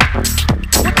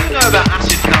 What do you know about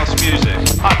acid house music?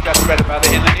 I've just read about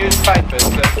it in the newspapers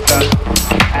that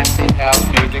acid house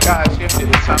music, I assumed it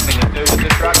was something to do with the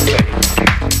drug scene.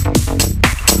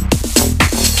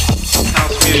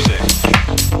 House music.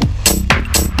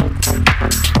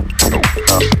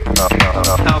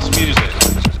 House music.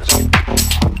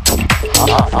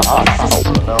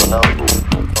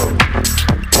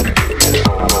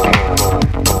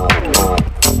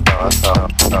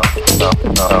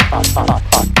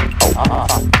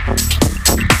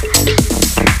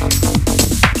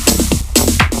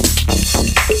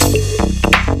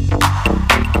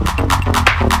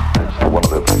 One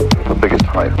of the biggest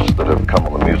hypes that have come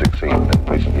on the music scene in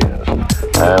recent years,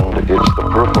 and it's the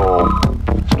peripheral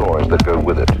stories that go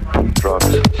with it: drugs,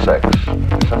 sex,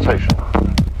 sensation.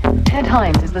 Ted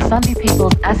Hines is the Sunday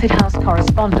People's Acid House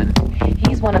correspondent.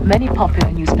 He's one of many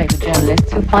popular newspaper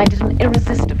journalists who find it an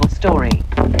irresistible story.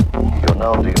 You're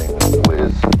now dealing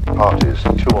with parties,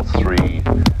 2 or 3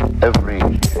 every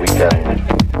weekend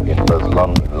in both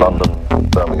London,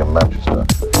 Birmingham, Manchester.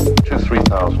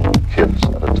 2,000-3,000 kids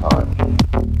at a time.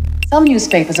 Some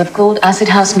newspapers have called acid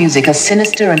house music a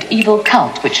sinister and evil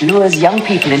cult which lures young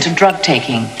people into drug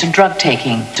taking.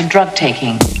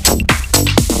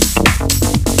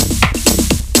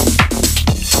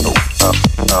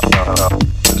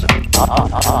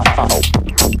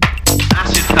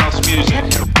 Acid house music.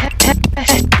 Acid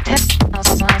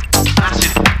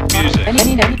music.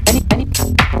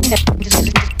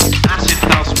 Acid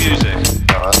house music.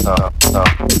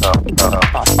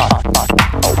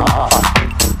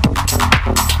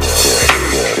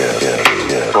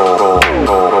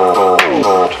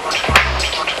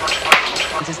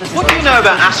 What do you know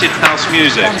about acid house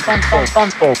music?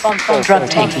 Drug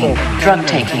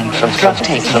taking.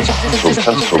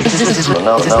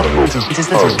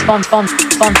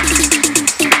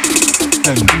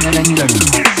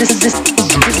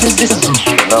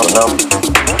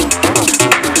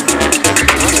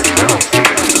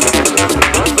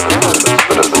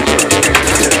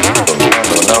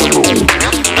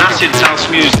 Acid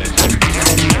house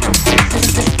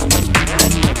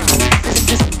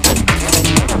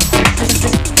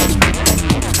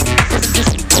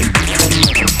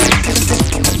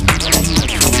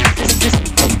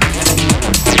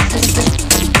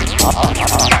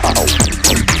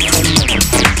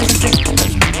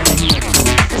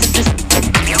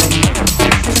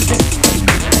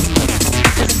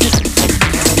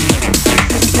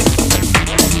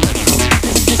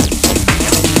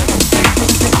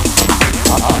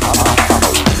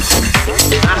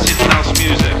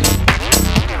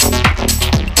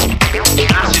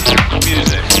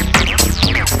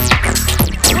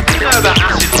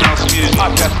music.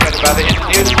 I've just read about it in the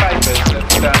newspapers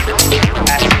that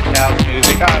acid house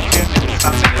music, I assumed it was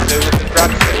something to do with the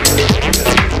drug scene.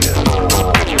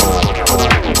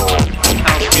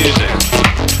 House music.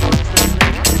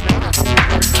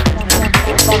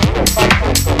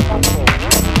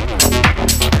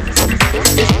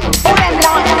 All them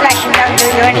light flashing don't do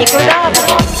you any good either.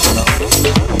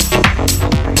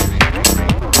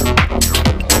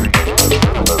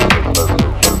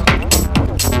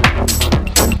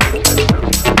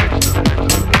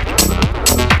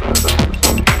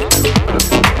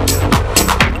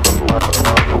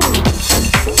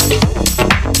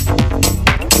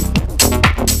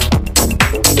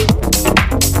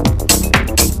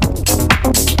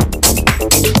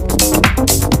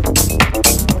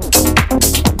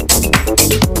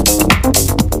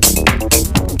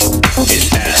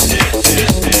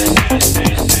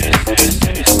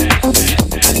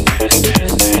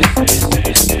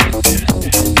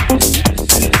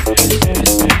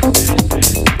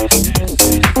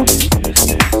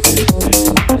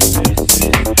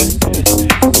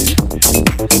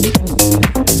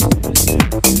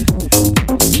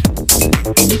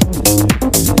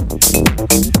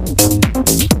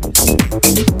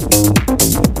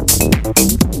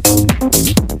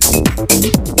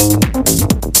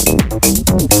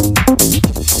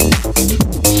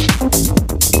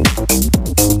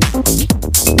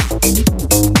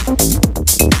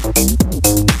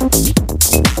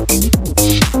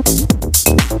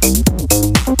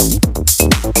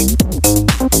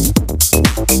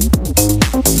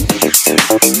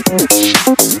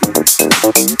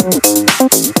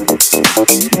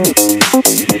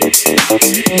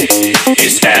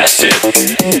 It's acid.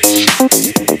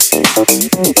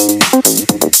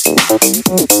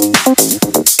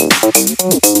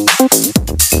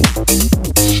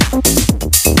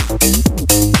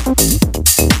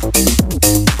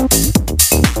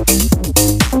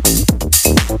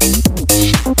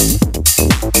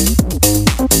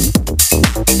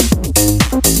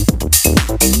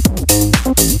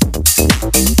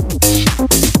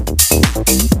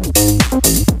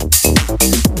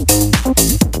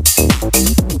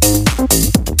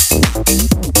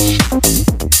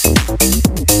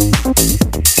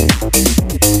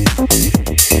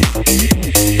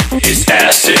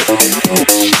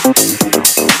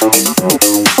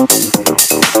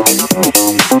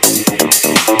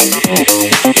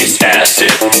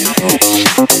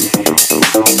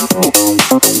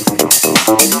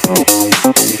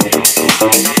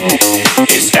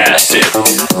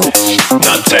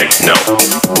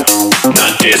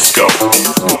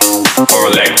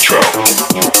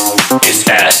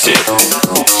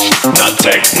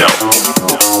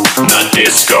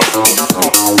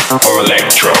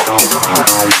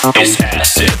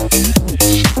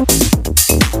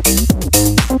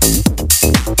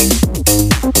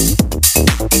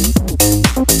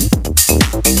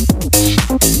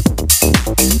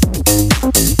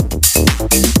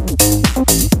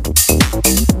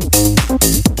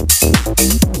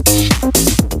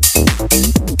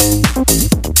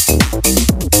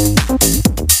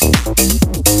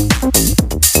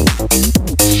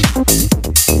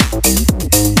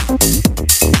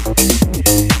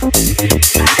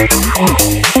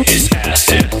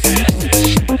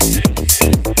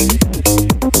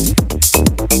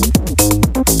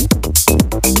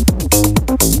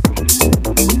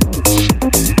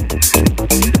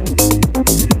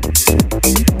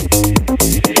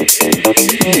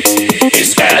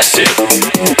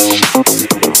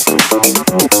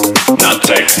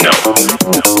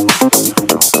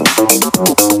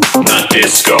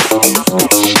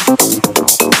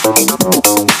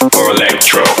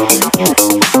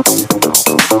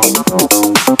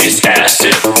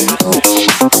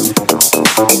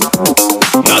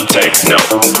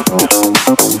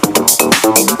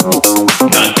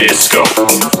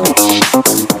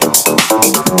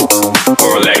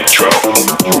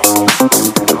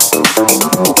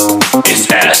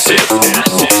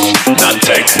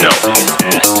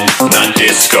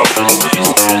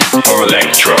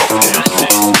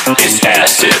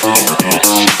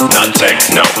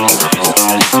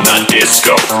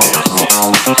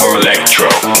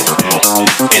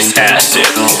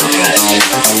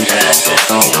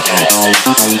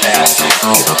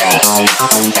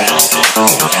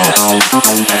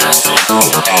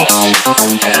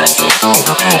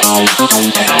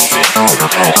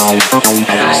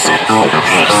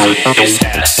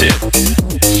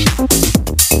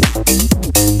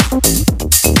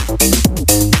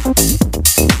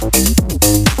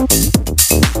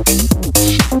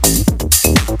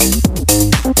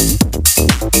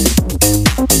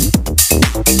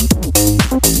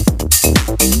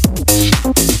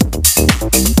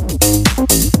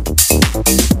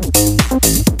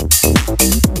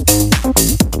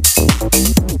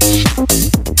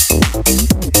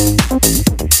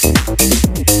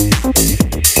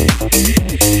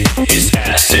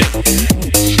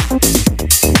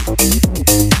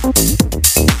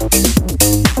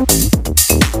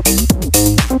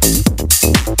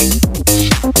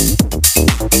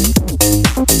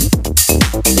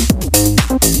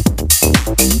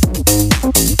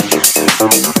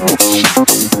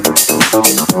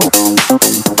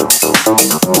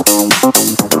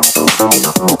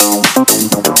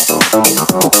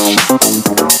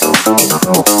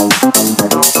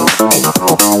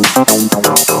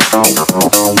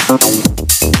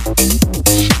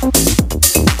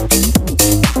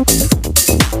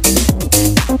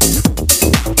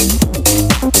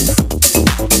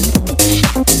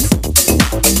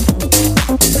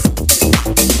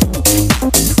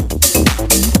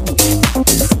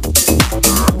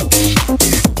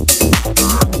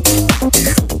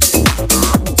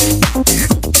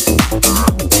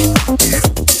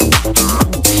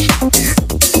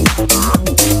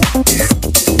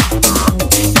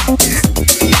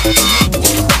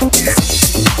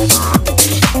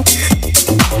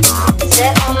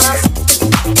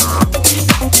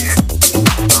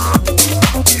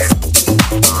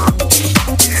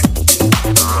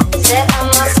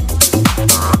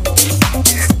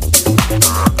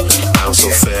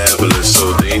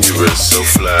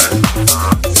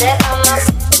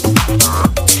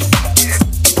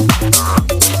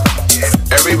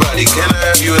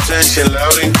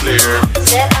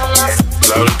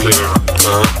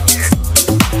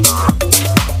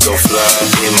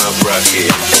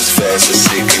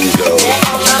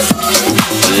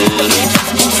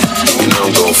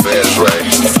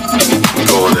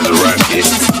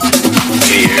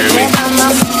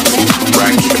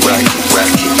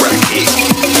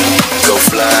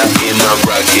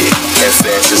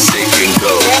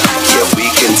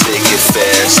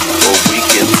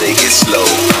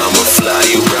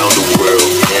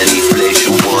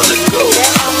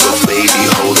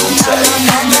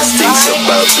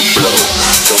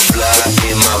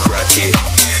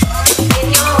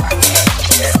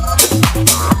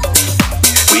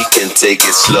 Take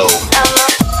it slow.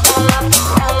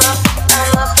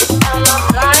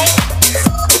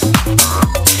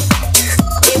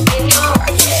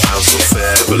 I'm so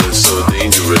fabulous, so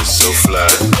dangerous, so fly.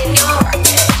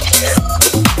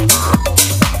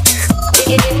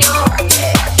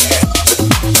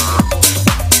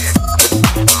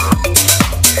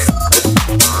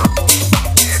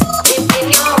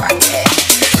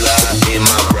 Fly in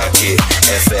my rocket,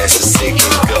 as fast as it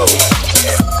can go.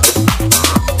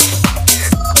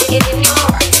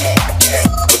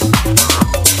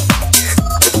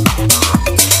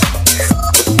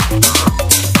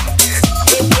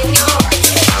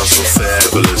 I'm so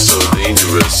fabulous, so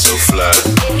dangerous, so fly.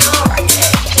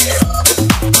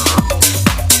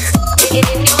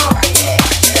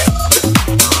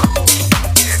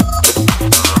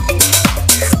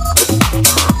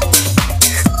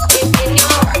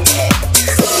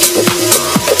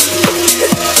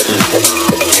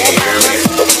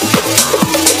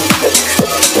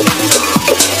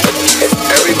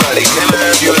 Everybody, can I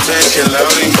have your attention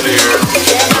loud and clear?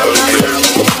 Loud and clear.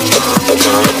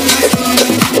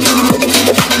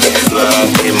 Fly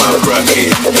in my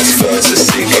rocket as fast as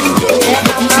it can go.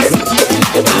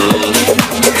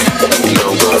 You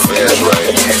know I'm going fast,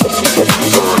 right?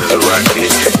 Going as a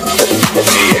rocket. Can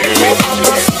you hear me?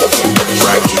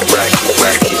 Rocket, rocket,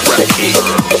 rocket, rocket.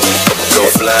 Go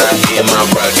fly in my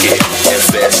rocket as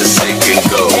fast as it can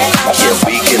go. Yeah,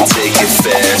 we can take it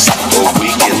fast or we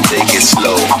can take it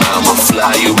slow. I'ma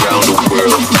fly you around the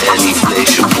world, any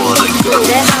place you wanna go.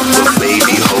 But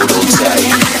baby, hold on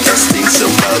tight, that thing's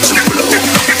about to blow.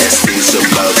 That thing's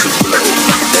about to blow.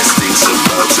 That thing's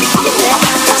about to blow.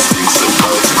 That thing's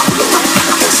about to blow.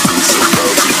 That thing's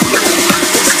about to blow.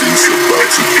 That thing's about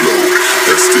to blow.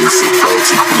 That thing's about to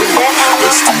blow. That thing's about to blow. That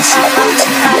thing's about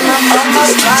to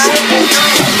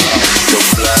blow. Go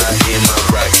fly in my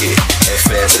rocket as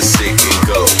fast as it can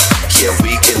go. Yeah,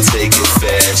 we can take it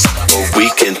fast or we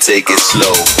can take it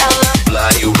slow. Fly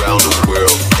you around the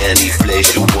world, any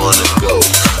place you wanna go.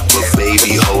 But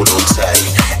baby, hold on tight,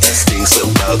 as things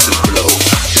about to blow.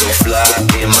 So fly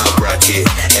in my rocket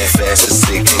as fast as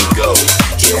it can go.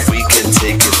 Yeah, we can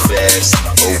take it fast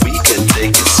or we can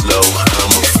take it slow.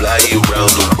 I'ma fly you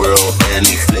around the world,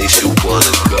 any place you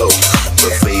wanna go.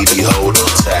 But baby, hold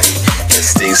on tight,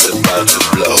 as things about to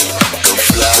blow. Go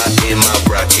fly in my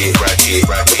rocket, rocket,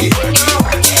 rocket, rocket,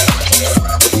 rocket.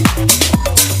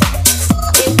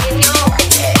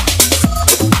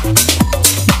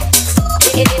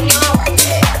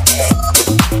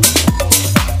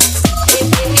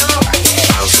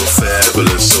 I'm so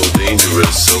fabulous, so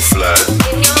dangerous, so fly.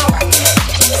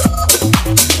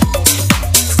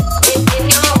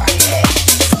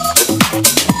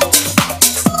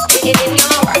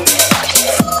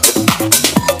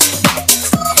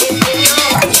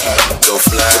 Go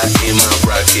fly in my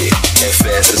rocket as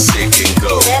fast as it can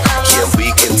go. Yeah,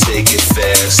 we can take it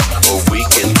fast or we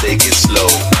can take it slow.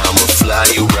 I'ma fly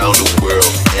you around the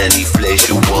world, any place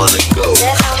you wanna go.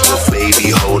 But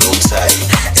baby, hold on tight,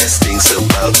 as things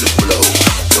about to blow.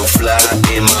 Go fly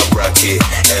in my rocket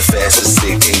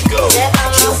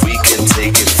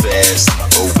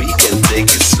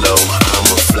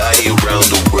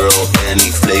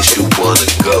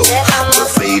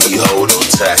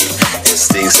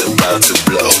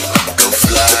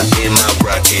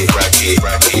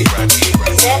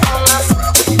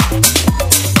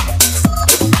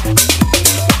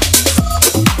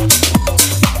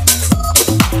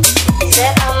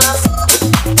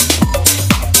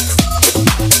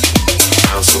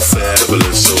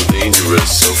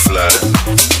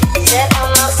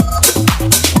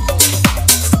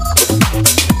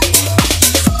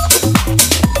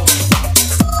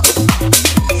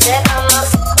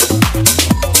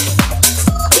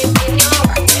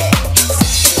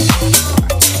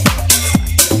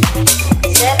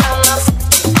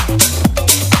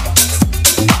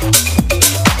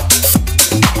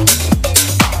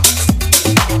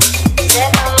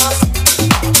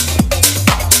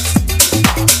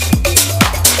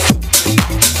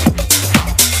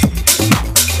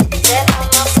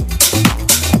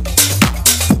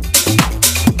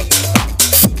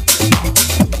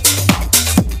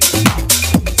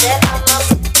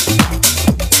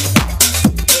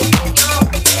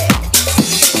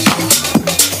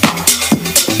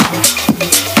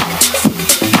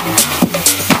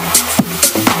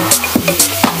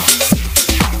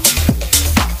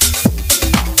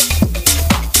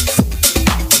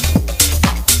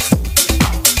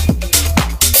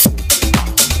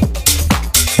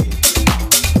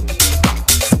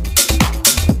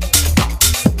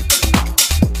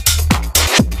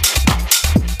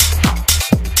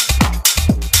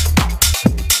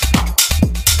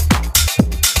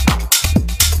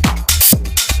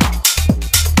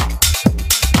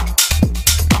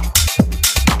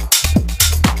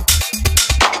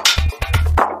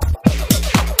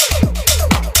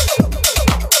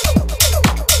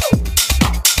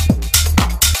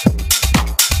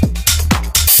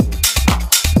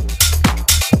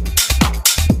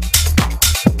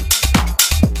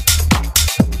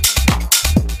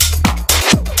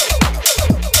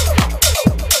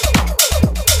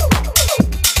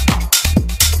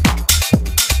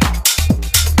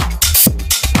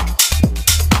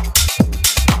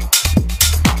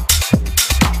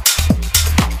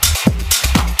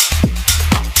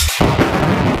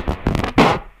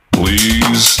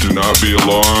be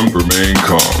alarmed, remain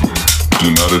calm.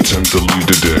 Do not attempt to leave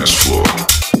the dance floor.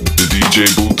 The DJ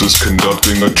booth is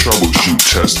conducting a troubleshoot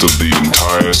test of the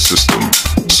entire system.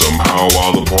 Somehow,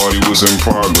 while the party was in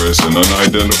progress, an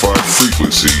unidentified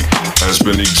frequency has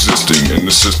been existing in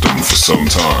the system for some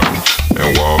time.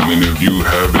 And while many of you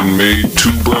have been made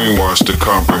too brainwashed to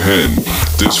comprehend,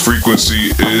 this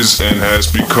frequency is and has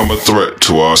become a threat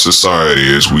to our society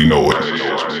as we know it.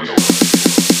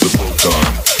 The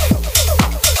proton.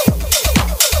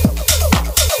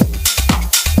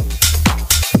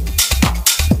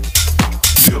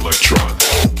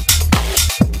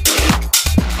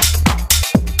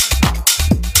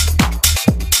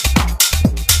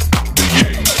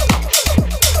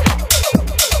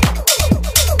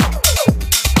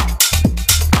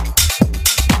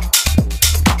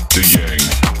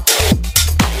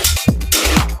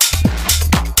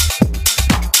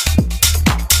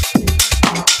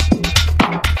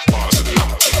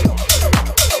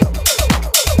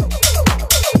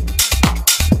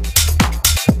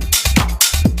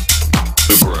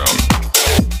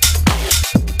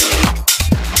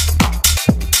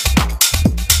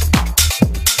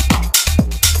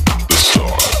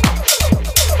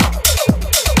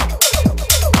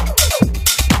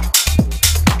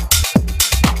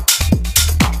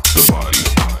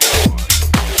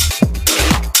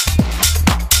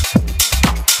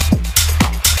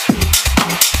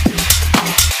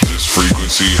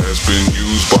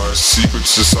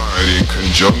 Society in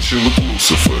conjunction with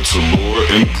Lucifer to lure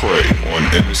and prey on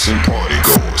innocent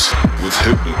partygoers with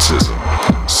hypnotism,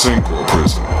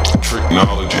 synchroprism,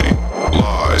 technology,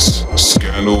 lies,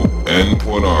 scandal, and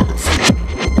pornography.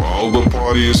 While the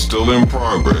party is still in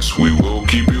progress, we will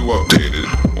keep you updated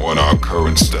on our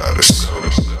current status.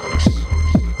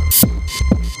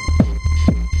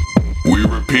 We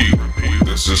repeat,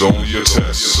 this is only a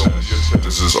test.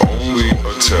 This is only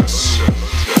a test.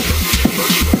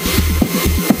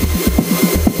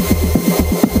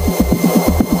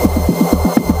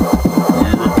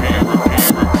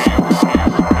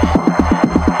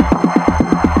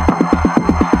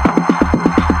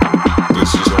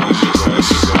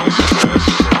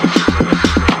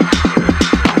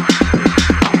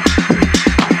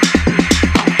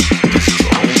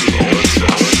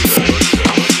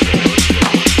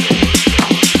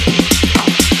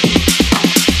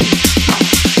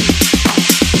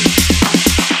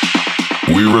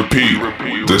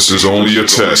 This is only a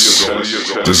test.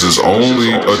 This is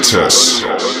only a test.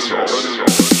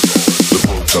 The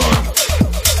proton.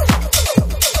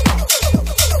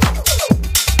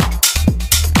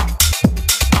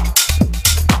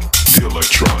 The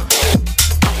electron.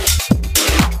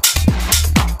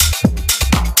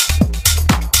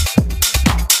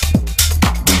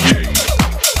 The yang.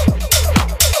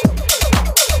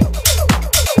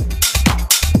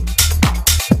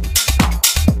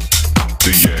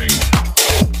 The yang.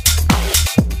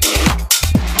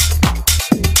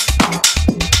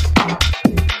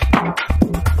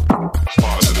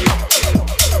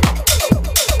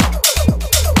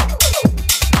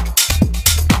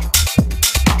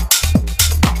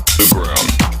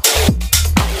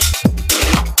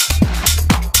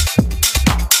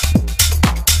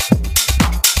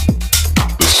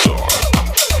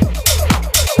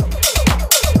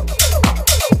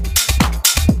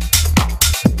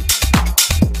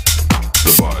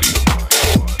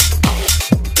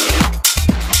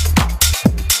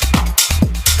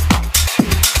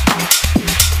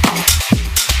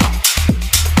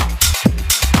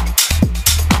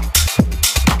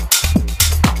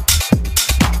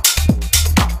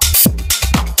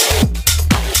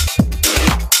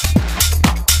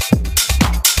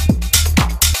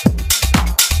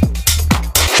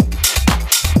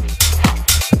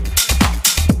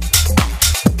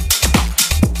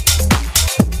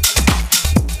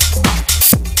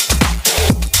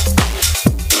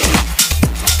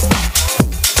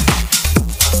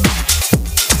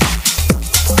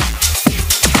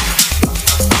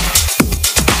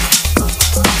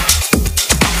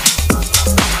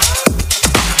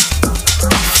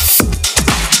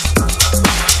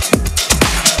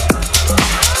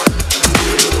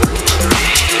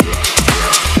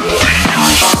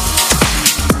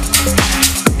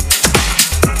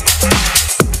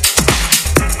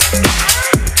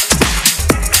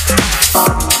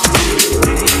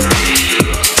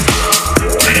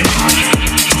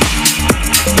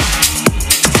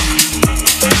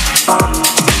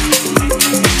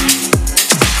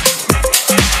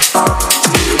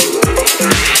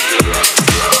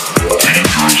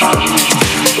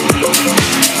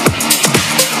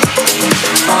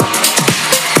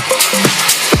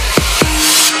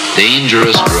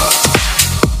 Dangerous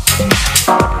drug.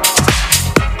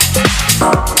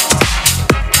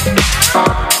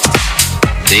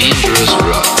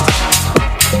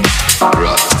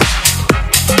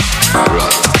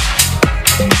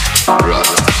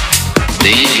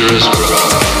 Dangerous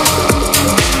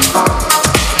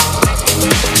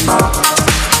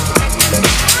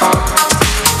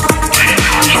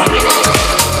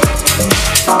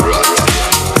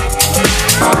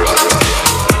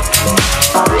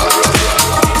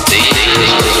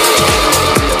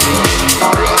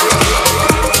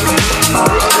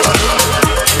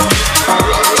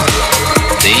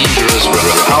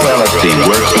How LSD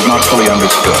works is not fully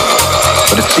understood,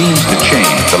 but it seems to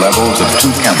change the levels of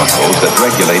two chemicals that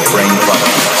regulate brain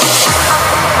function.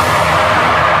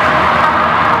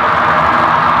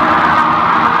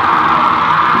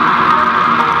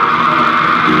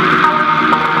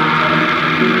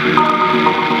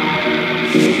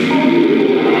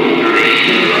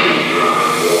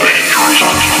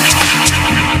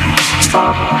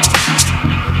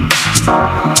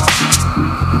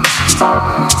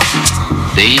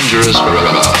 dangerous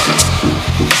drug.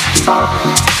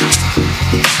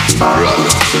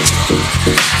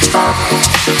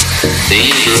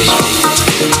 Dangerous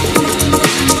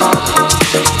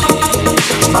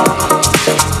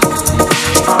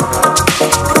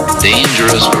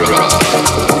dangerous drug.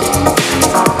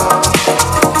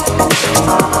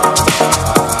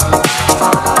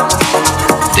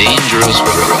 Dangerous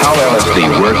drug. How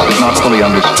LSD works is not fully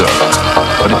understood,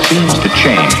 but it seems to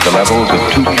change the levels of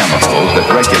two chemicals that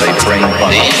regulate brain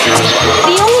function.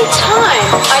 The only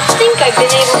time I think I've been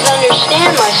able to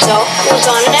understand myself was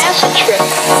on an acid trip.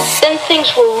 Then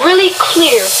things were really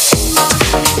clear.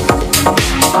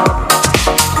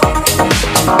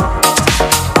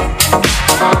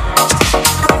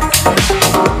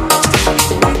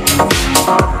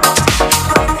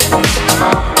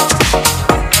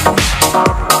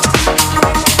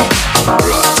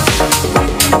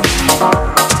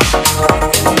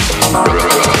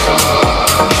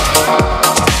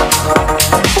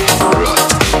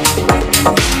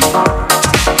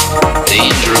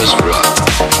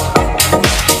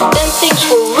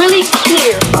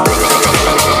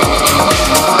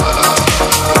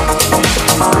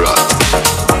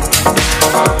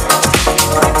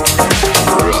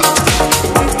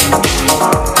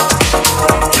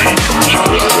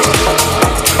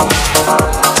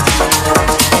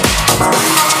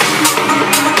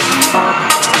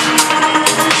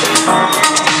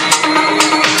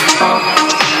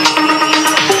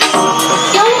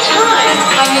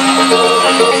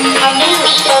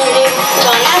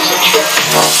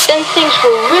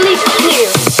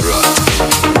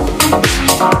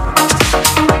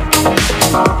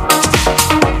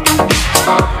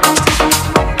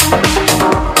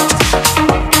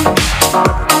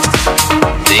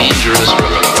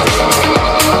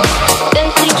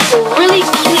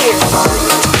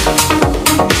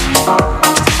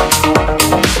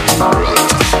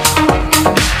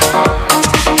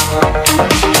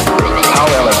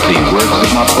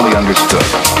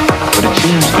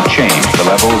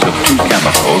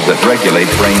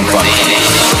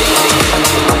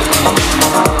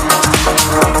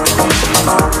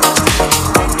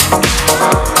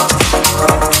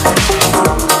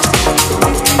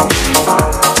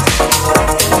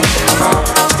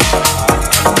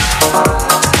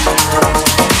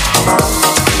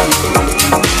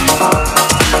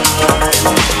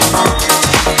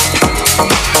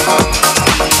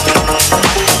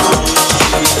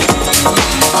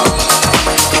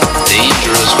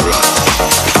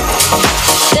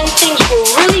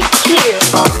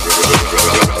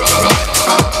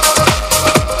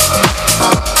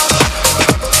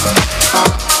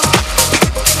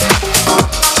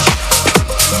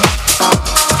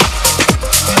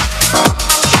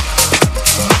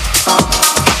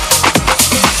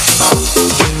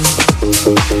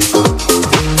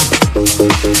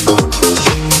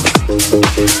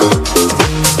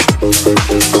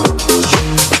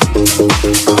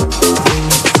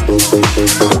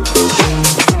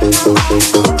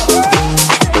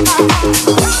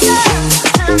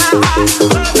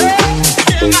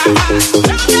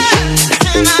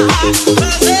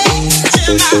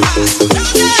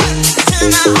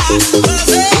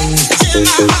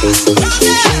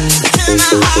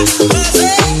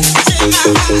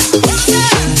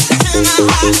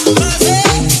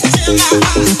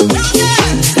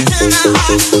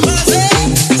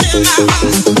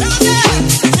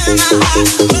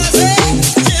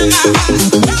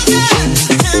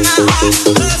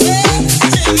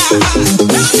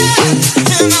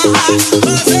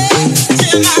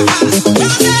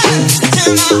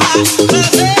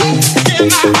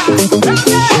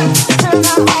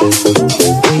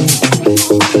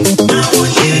 I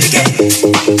want you to get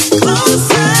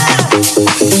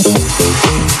closer.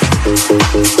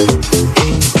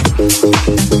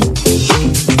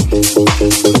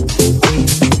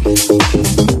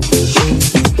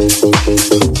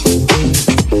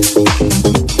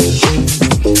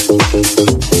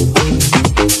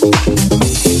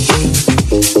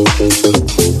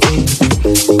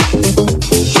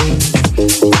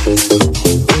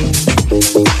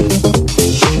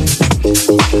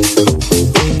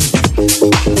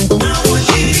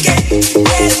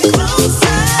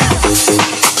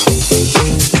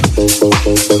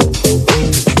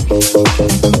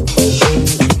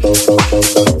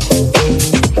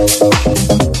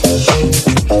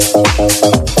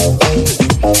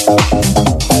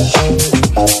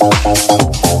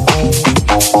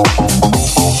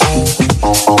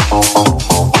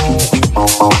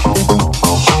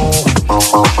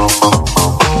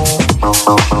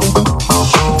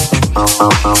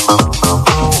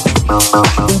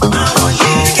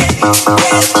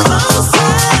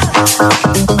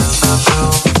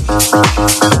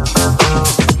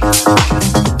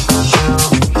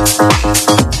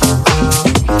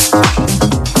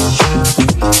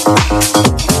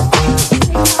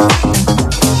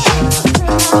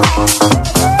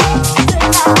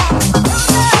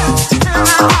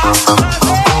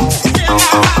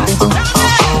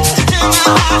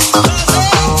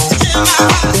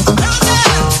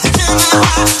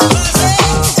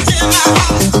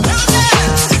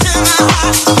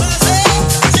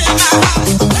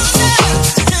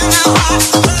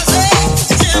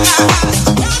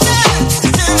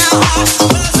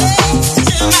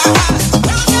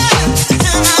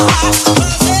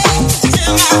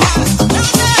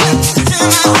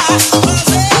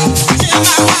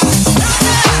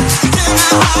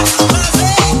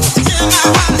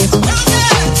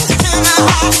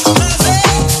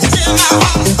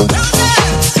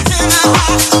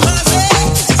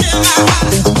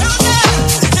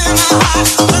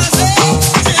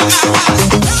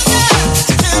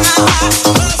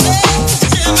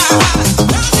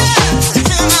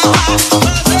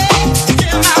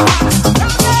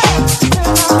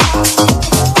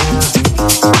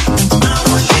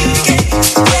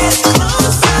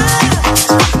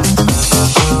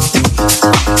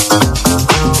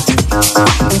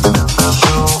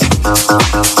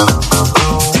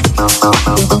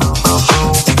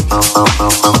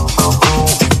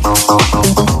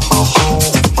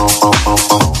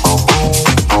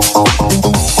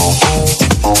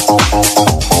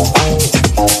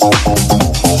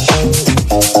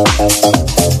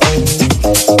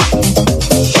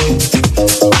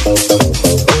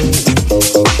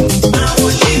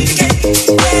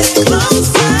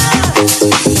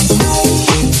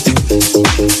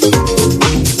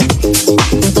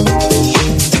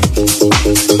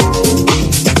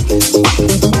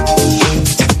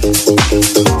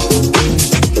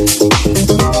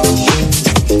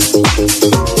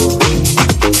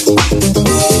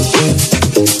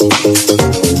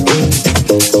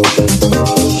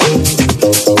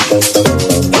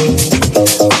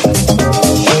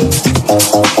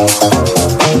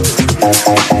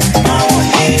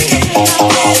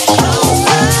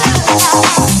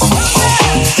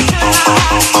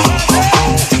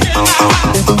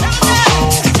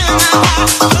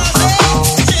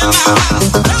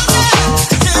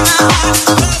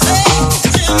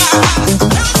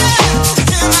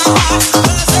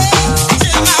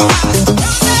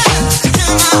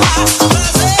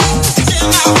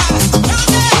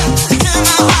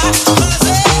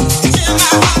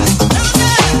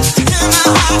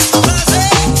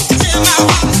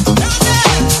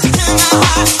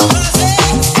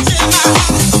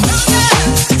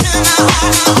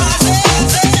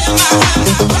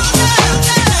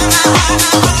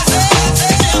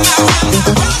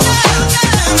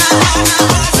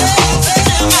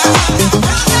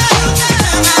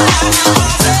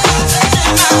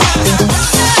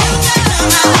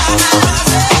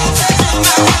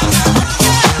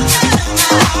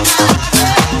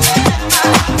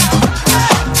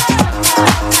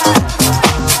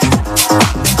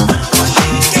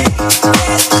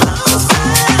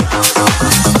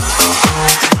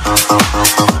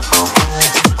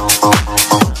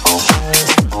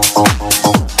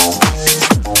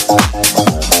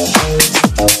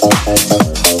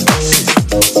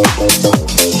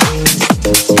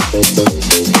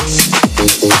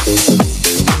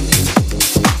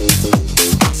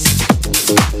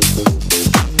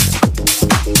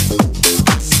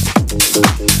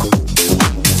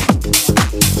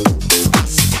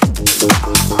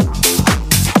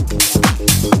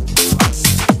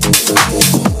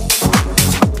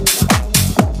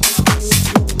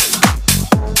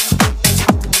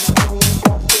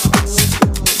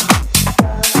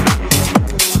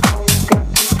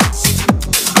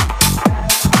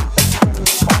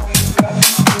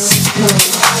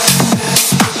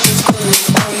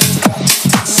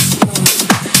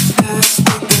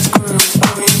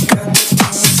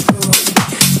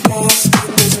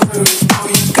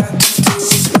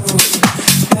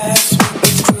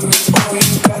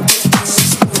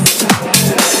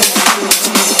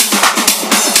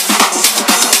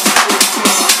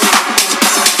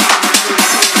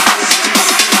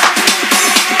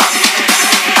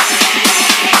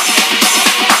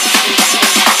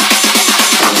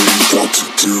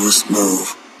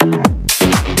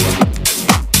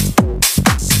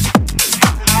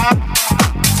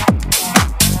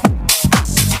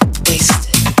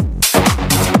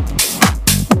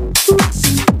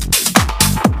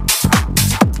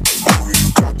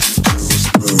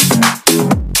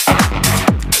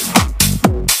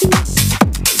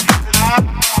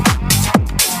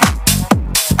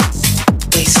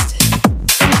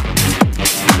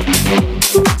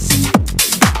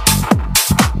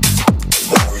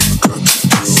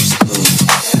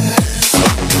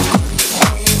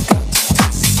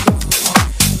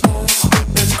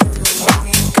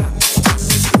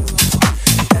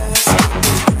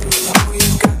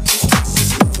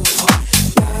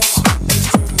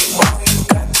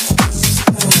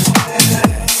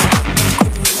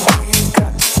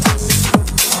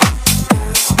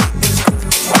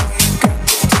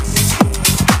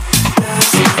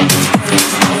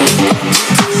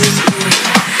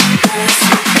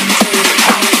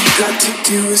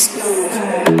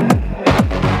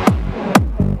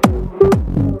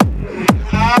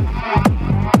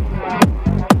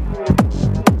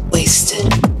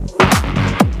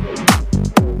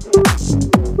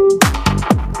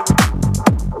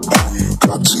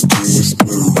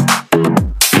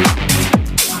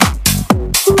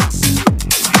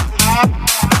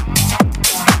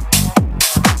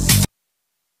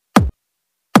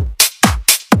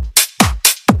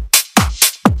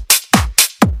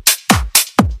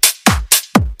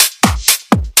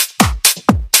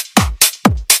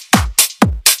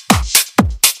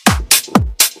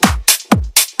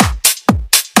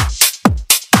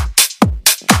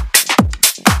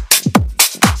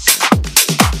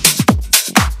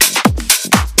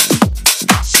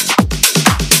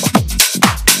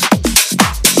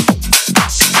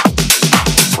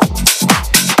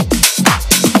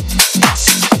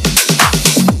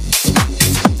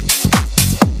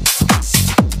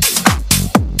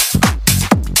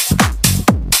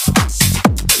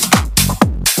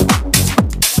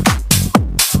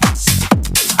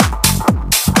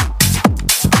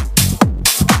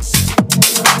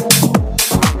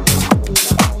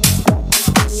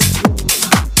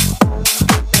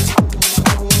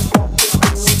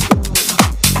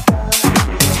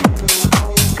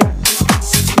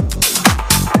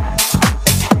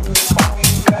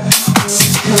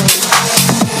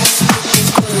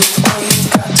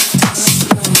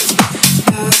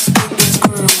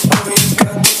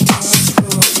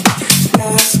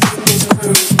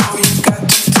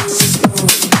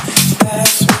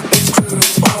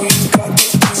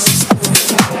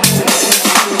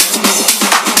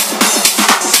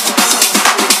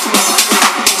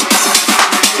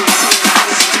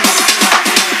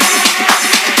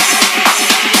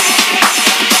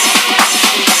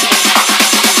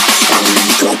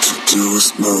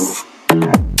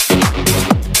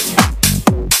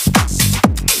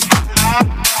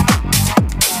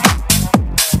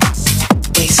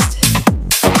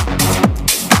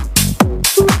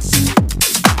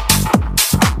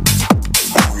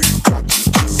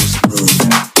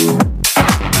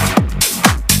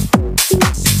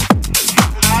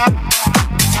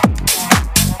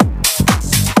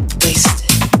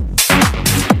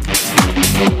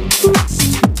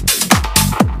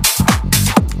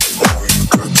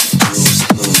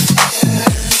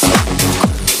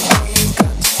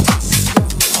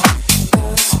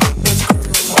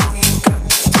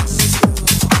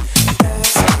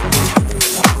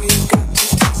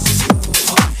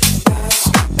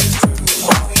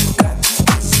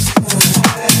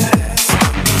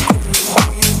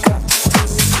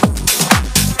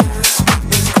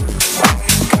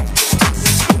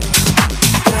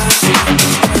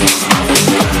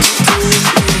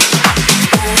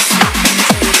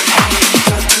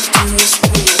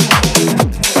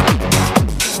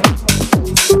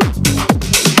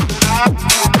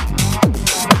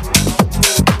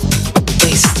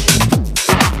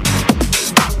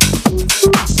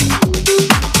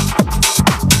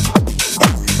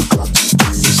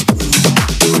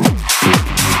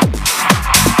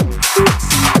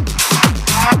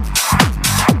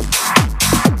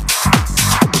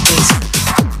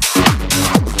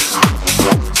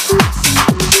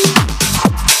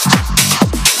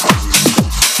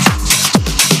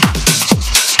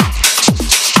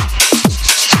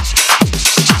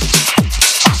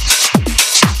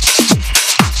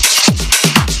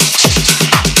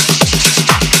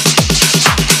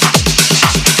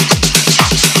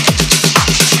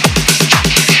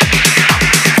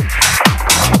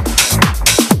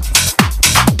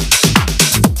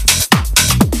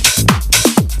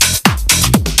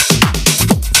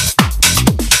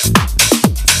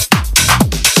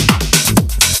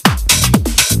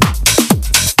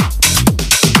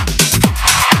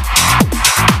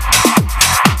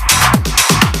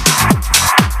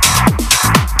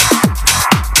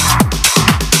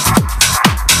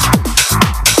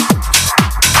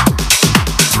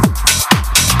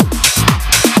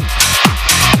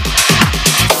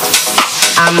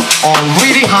 I'm on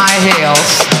really high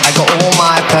heels. I got all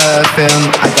my perfume.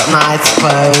 I got nice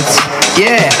clothes.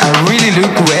 Yeah, I really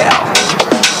look well.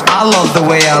 I love the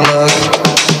way I look.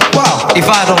 Well, if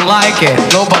I don't like it,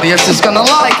 nobody else is gonna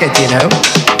like it, you know.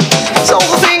 So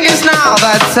the thing is now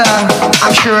that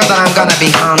I'm sure that I'm gonna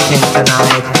be hunting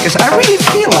tonight, because I really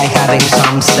feel like having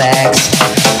some sex.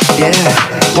 Yeah,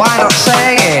 why not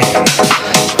say it?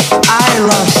 I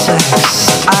love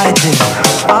sex. I do.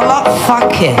 I love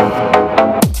fucking.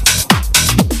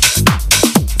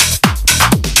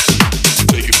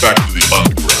 Take it back to the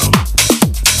underground.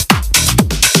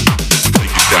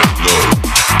 Take it down low.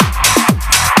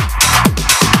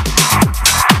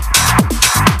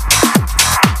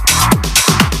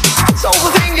 So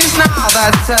the thing is now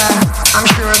that I'm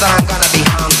sure that I'm gonna be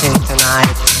hunting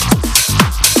tonight.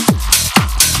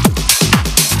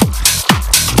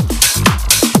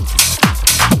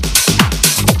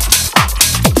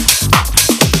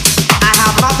 I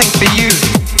have nothing for you.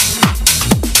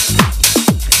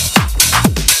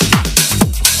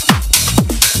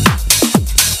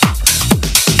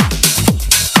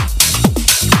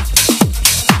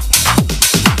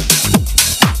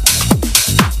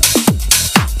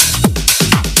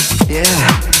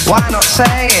 Why not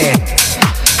say it?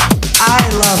 I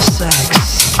love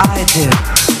sex. I do.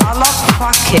 I love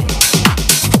fucking.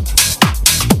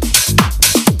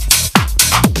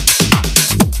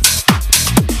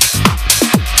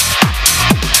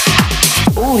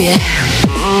 Oh yeah.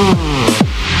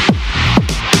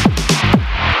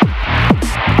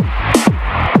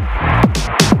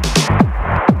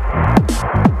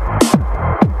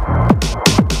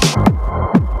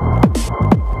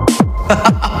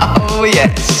 Oh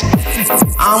yes.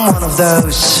 I'm one of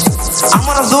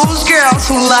those girls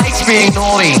who likes being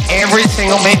naughty every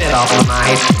single minute of the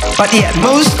night. But yet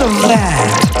most of that,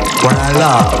 what I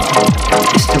love,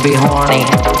 is to be horny.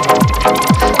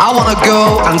 I wanna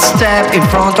go and step in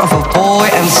front of a boy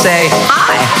and say,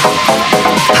 hi,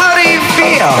 how do you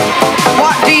feel?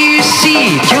 What do you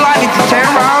see? Do you like me to turn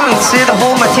around and see the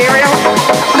whole material?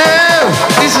 No,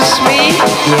 this is me.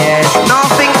 Yes,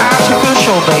 nothing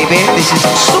artificial, baby. This is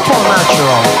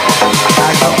supernatural.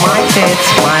 I got my tits,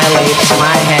 my lips,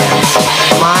 my hands,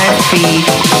 my feet,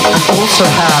 and also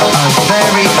have a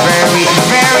very, very,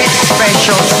 very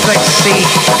special, sexy,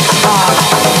 hot,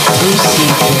 juicy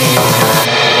baby.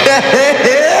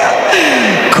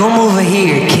 Come over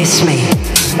here, kiss me.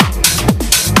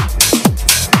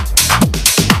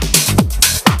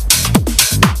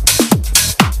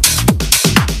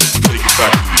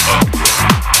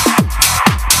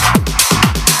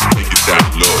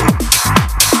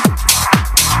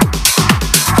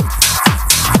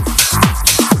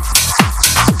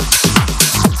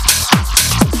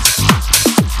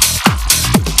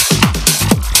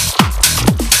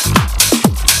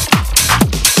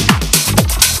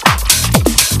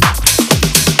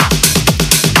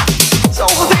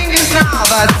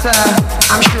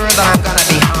 I'm sure that I'm gonna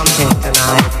be hunting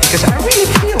tonight because I really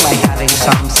feel like having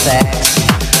some sex.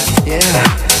 Yeah,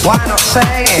 why not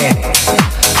say it?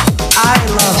 I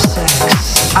love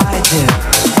sex. I do.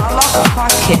 I love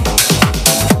fucking.